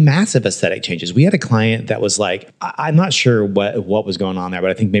might be massive aesthetic changes. We had a client that was like, I'm not sure what was going on there, but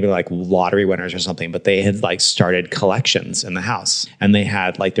I think maybe like lottery winners or something, but they had started collections in the house, and they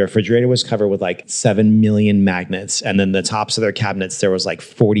had their refrigerator was covered with 7 million magnets, and then the tops of their cabinets there was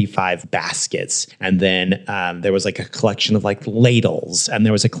 45 baskets, and then there was a collection of ladles, and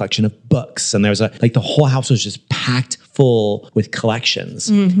there was a collection of books, and there was the whole house was just packed full with collections.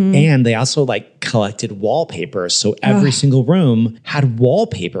 Mm-hmm. And they also collected wallpaper, so every single room had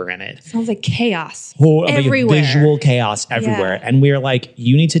wallpaper in it. Sounds like chaos everywhere. Visual chaos everywhere. Yeah. And we are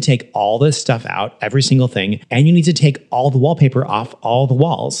you need to take all this stuff out, every single thing, and you need to take all the wallpaper off all the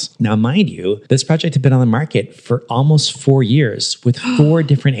walls. Now, mind you, this project had been on the market for almost 4 years with 4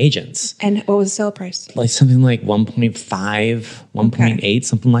 different agents. And what was the sale price? Something like 1.5, 1.8,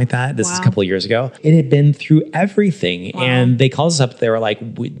 something like that. This is a couple of years ago. It had been through everything. Wow. And they called us up. They were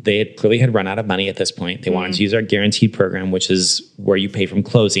they had clearly had run out of money at this point. They wanted to use our guaranteed program, which is where you pay from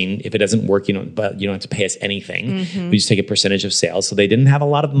closing. If it doesn't work, you don't have to pay us anything. Mm-hmm. We just take a percentage of sales. So they didn't have a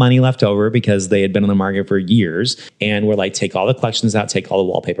lot of money left over because they had been on the market for years. And we're take all the collections out, take all the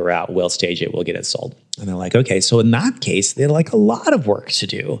wallpaper out, we'll stage it, we'll get it sold. And they're like, okay. So in that case, they had a lot of work to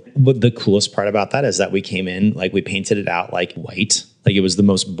do. But the coolest part about that is that we came in, we painted it out white. It was the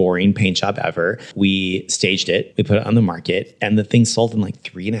most boring paint job ever. We staged it, we put it on the market, and the thing sold in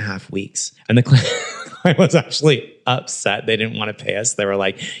 3.5 weeks. And the client was actually upset. They didn't want to pay us. They were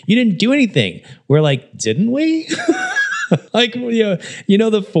like, you didn't do anything. We're like, didn't we?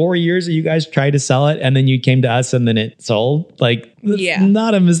 The 4 years that you guys tried to sell it and then you came to us and then it sold. That's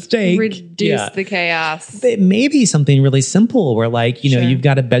not a mistake. Reduce the chaos. It may be something really simple where you've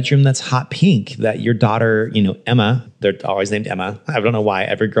got a bedroom that's hot pink that your daughter, Emma, they're always named Emma. I don't know why.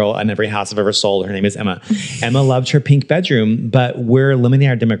 Every girl in every house I've ever sold, her name is Emma. Emma loved her pink bedroom, but we're limiting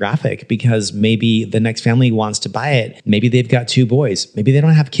our demographic because maybe the next family wants to buy it. Maybe they've got 2 boys. Maybe they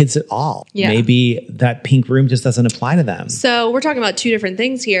don't have kids at all. Yeah. Maybe that pink room just doesn't apply to them. So we're talking about 2 different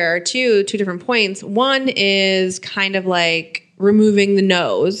things here, two different points. One is kind of removing the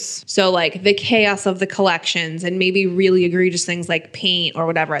nose. So the chaos of the collections and maybe really egregious things like paint or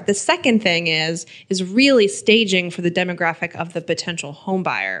whatever. The second thing is really staging for the demographic of the potential home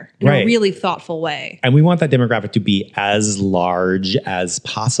buyer in a really thoughtful way. And we want that demographic to be as large as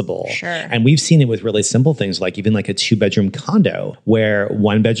possible. Sure. And we've seen it with really simple things even a 2-bedroom condo where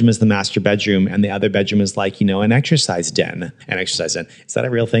one bedroom is the master bedroom and the other bedroom is an exercise den. An exercise den. Is that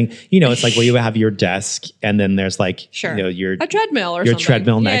a real thing? It's where you have your desk and then there's your a treadmill or your something.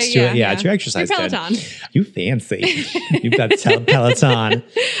 Treadmill next to it. Yeah, it's your exercise your Peloton. Den. You fancy. You've got Peloton.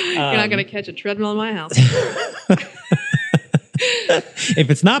 You're not going to catch a treadmill in my house. If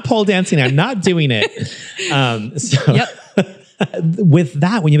it's not pole dancing, I'm not doing it. Yep. With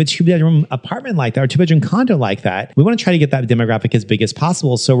that, when you have a 2-bedroom apartment like that or 2-bedroom condo like that, we want to try to get that demographic as big as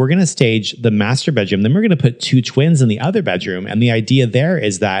possible. So we're going to stage the master bedroom. Then we're going to put 2 twins in the other bedroom. And the idea there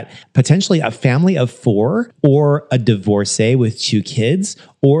is that potentially a family of 4 or a divorcee with 2 kids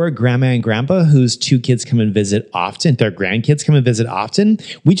or grandma and grandpa whose 2 kids come and visit often, their grandkids come and visit often,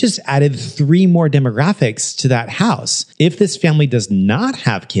 we just added 3 more demographics to that house. If this family does not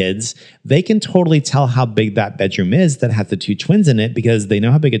have kids, they can totally tell how big that bedroom is that has the 2 twins in it because they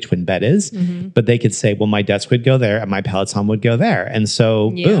know how big a twin bed is. But they could say, well, my desk would go there and my Peloton would go there. And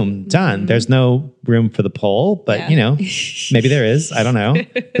so, boom, done. There's no room for the pole, but you know, maybe there is. I don't know.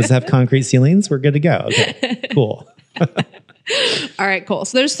 Does it have concrete ceilings? We're good to go. Okay, cool. All right, cool.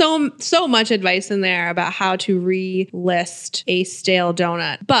 So there's so much advice in there about how to relist a stale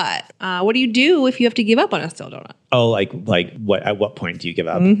donut. But what do you do if you have to give up on a stale donut? Oh, like what? At what point do you give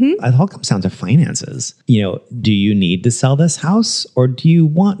up? It all comes down to finances. You know, do you need to sell this house or do you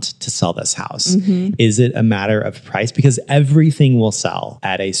want to sell this house? Is it a matter of price? Because everything will sell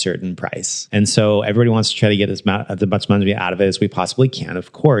at a certain price, and so everybody wants to try to get as much money out of it as we possibly can,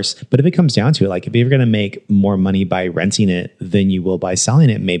 of course. But if it comes down to it, like if you're going to make more money by renting it than you will by selling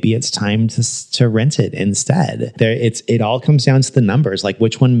it, maybe it's time to rent it instead. It all comes down to the numbers, like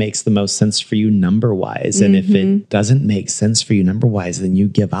which one makes the most sense for you number wise, and if it doesn't make sense for you number wise, then you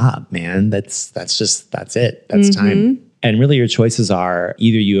give up, man. That's it. That's time. And really your choices are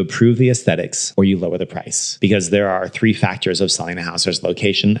either you approve the aesthetics or you lower the price, because there are 3 factors of selling a house. There's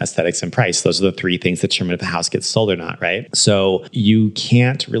location, aesthetics, and price. Those are the 3 things that determine if a house gets sold or not, right? So you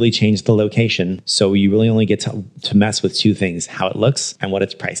can't really change the location. So you really only get to mess with 2 things, how it looks and what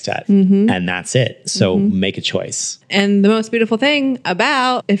it's priced at. And that's it. So make a choice. And the most beautiful thing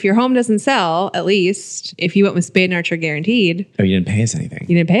about if your home doesn't sell, at least if you went with Spade and Archer Guaranteed. Oh, you didn't pay us anything.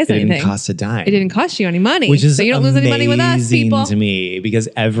 You didn't pay us anything. It didn't cost a dime. It didn't cost you any money. Which is so you don't lose any money with us, people. To me, because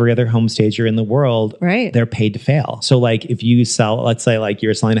every other home stager in the world, they're paid to fail. So like if you sell, let's say like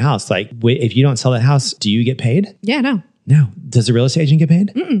you're selling a house, like if you don't sell that house, do you get paid? Yeah, no. No. Does the real estate agent get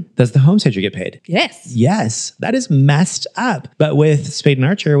paid? Does the home stager get paid? Yes. Yes. That is messed up. But with Spade and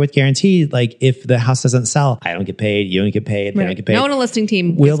Archer, with Guaranteed, like if the house doesn't sell, I don't get paid, you don't get paid, they don't get paid. No one on a listing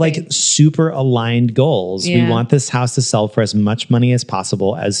team. We have like super aligned goals. We want this house to sell for as much money as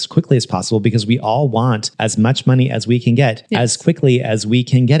possible, as quickly as possible, because we all want as much money as we can get as quickly as we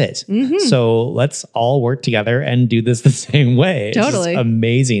can get it. So let's all work together and do this the same way. Totally. It's just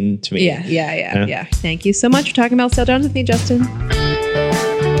amazing to me. Yeah. Thank you so much for talking about Sell Down with me, Justin.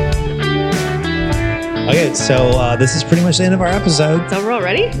 Okay, so this is pretty much the end of our episode. So we're all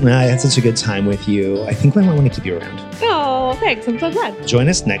ready? I had such a good time with you. I think I might want to keep you around. Oh, thanks. I'm so glad. Join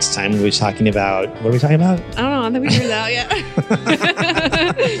us next time. We'll be talking about, what are we talking about? I don't know. I think we figured that out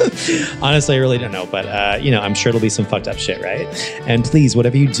yet. Honestly, I really don't know, but I'm sure it'll be some fucked up shit, right? And please,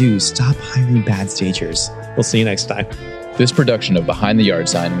 whatever you do, stop hiring bad stagers. We'll see you next time. This production of Behind the Yard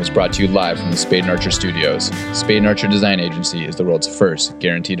Sign was brought to you live from the Spade and Archer Studios. Spade and Archer Design Agency is the world's first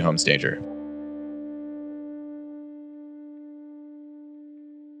guaranteed home stager.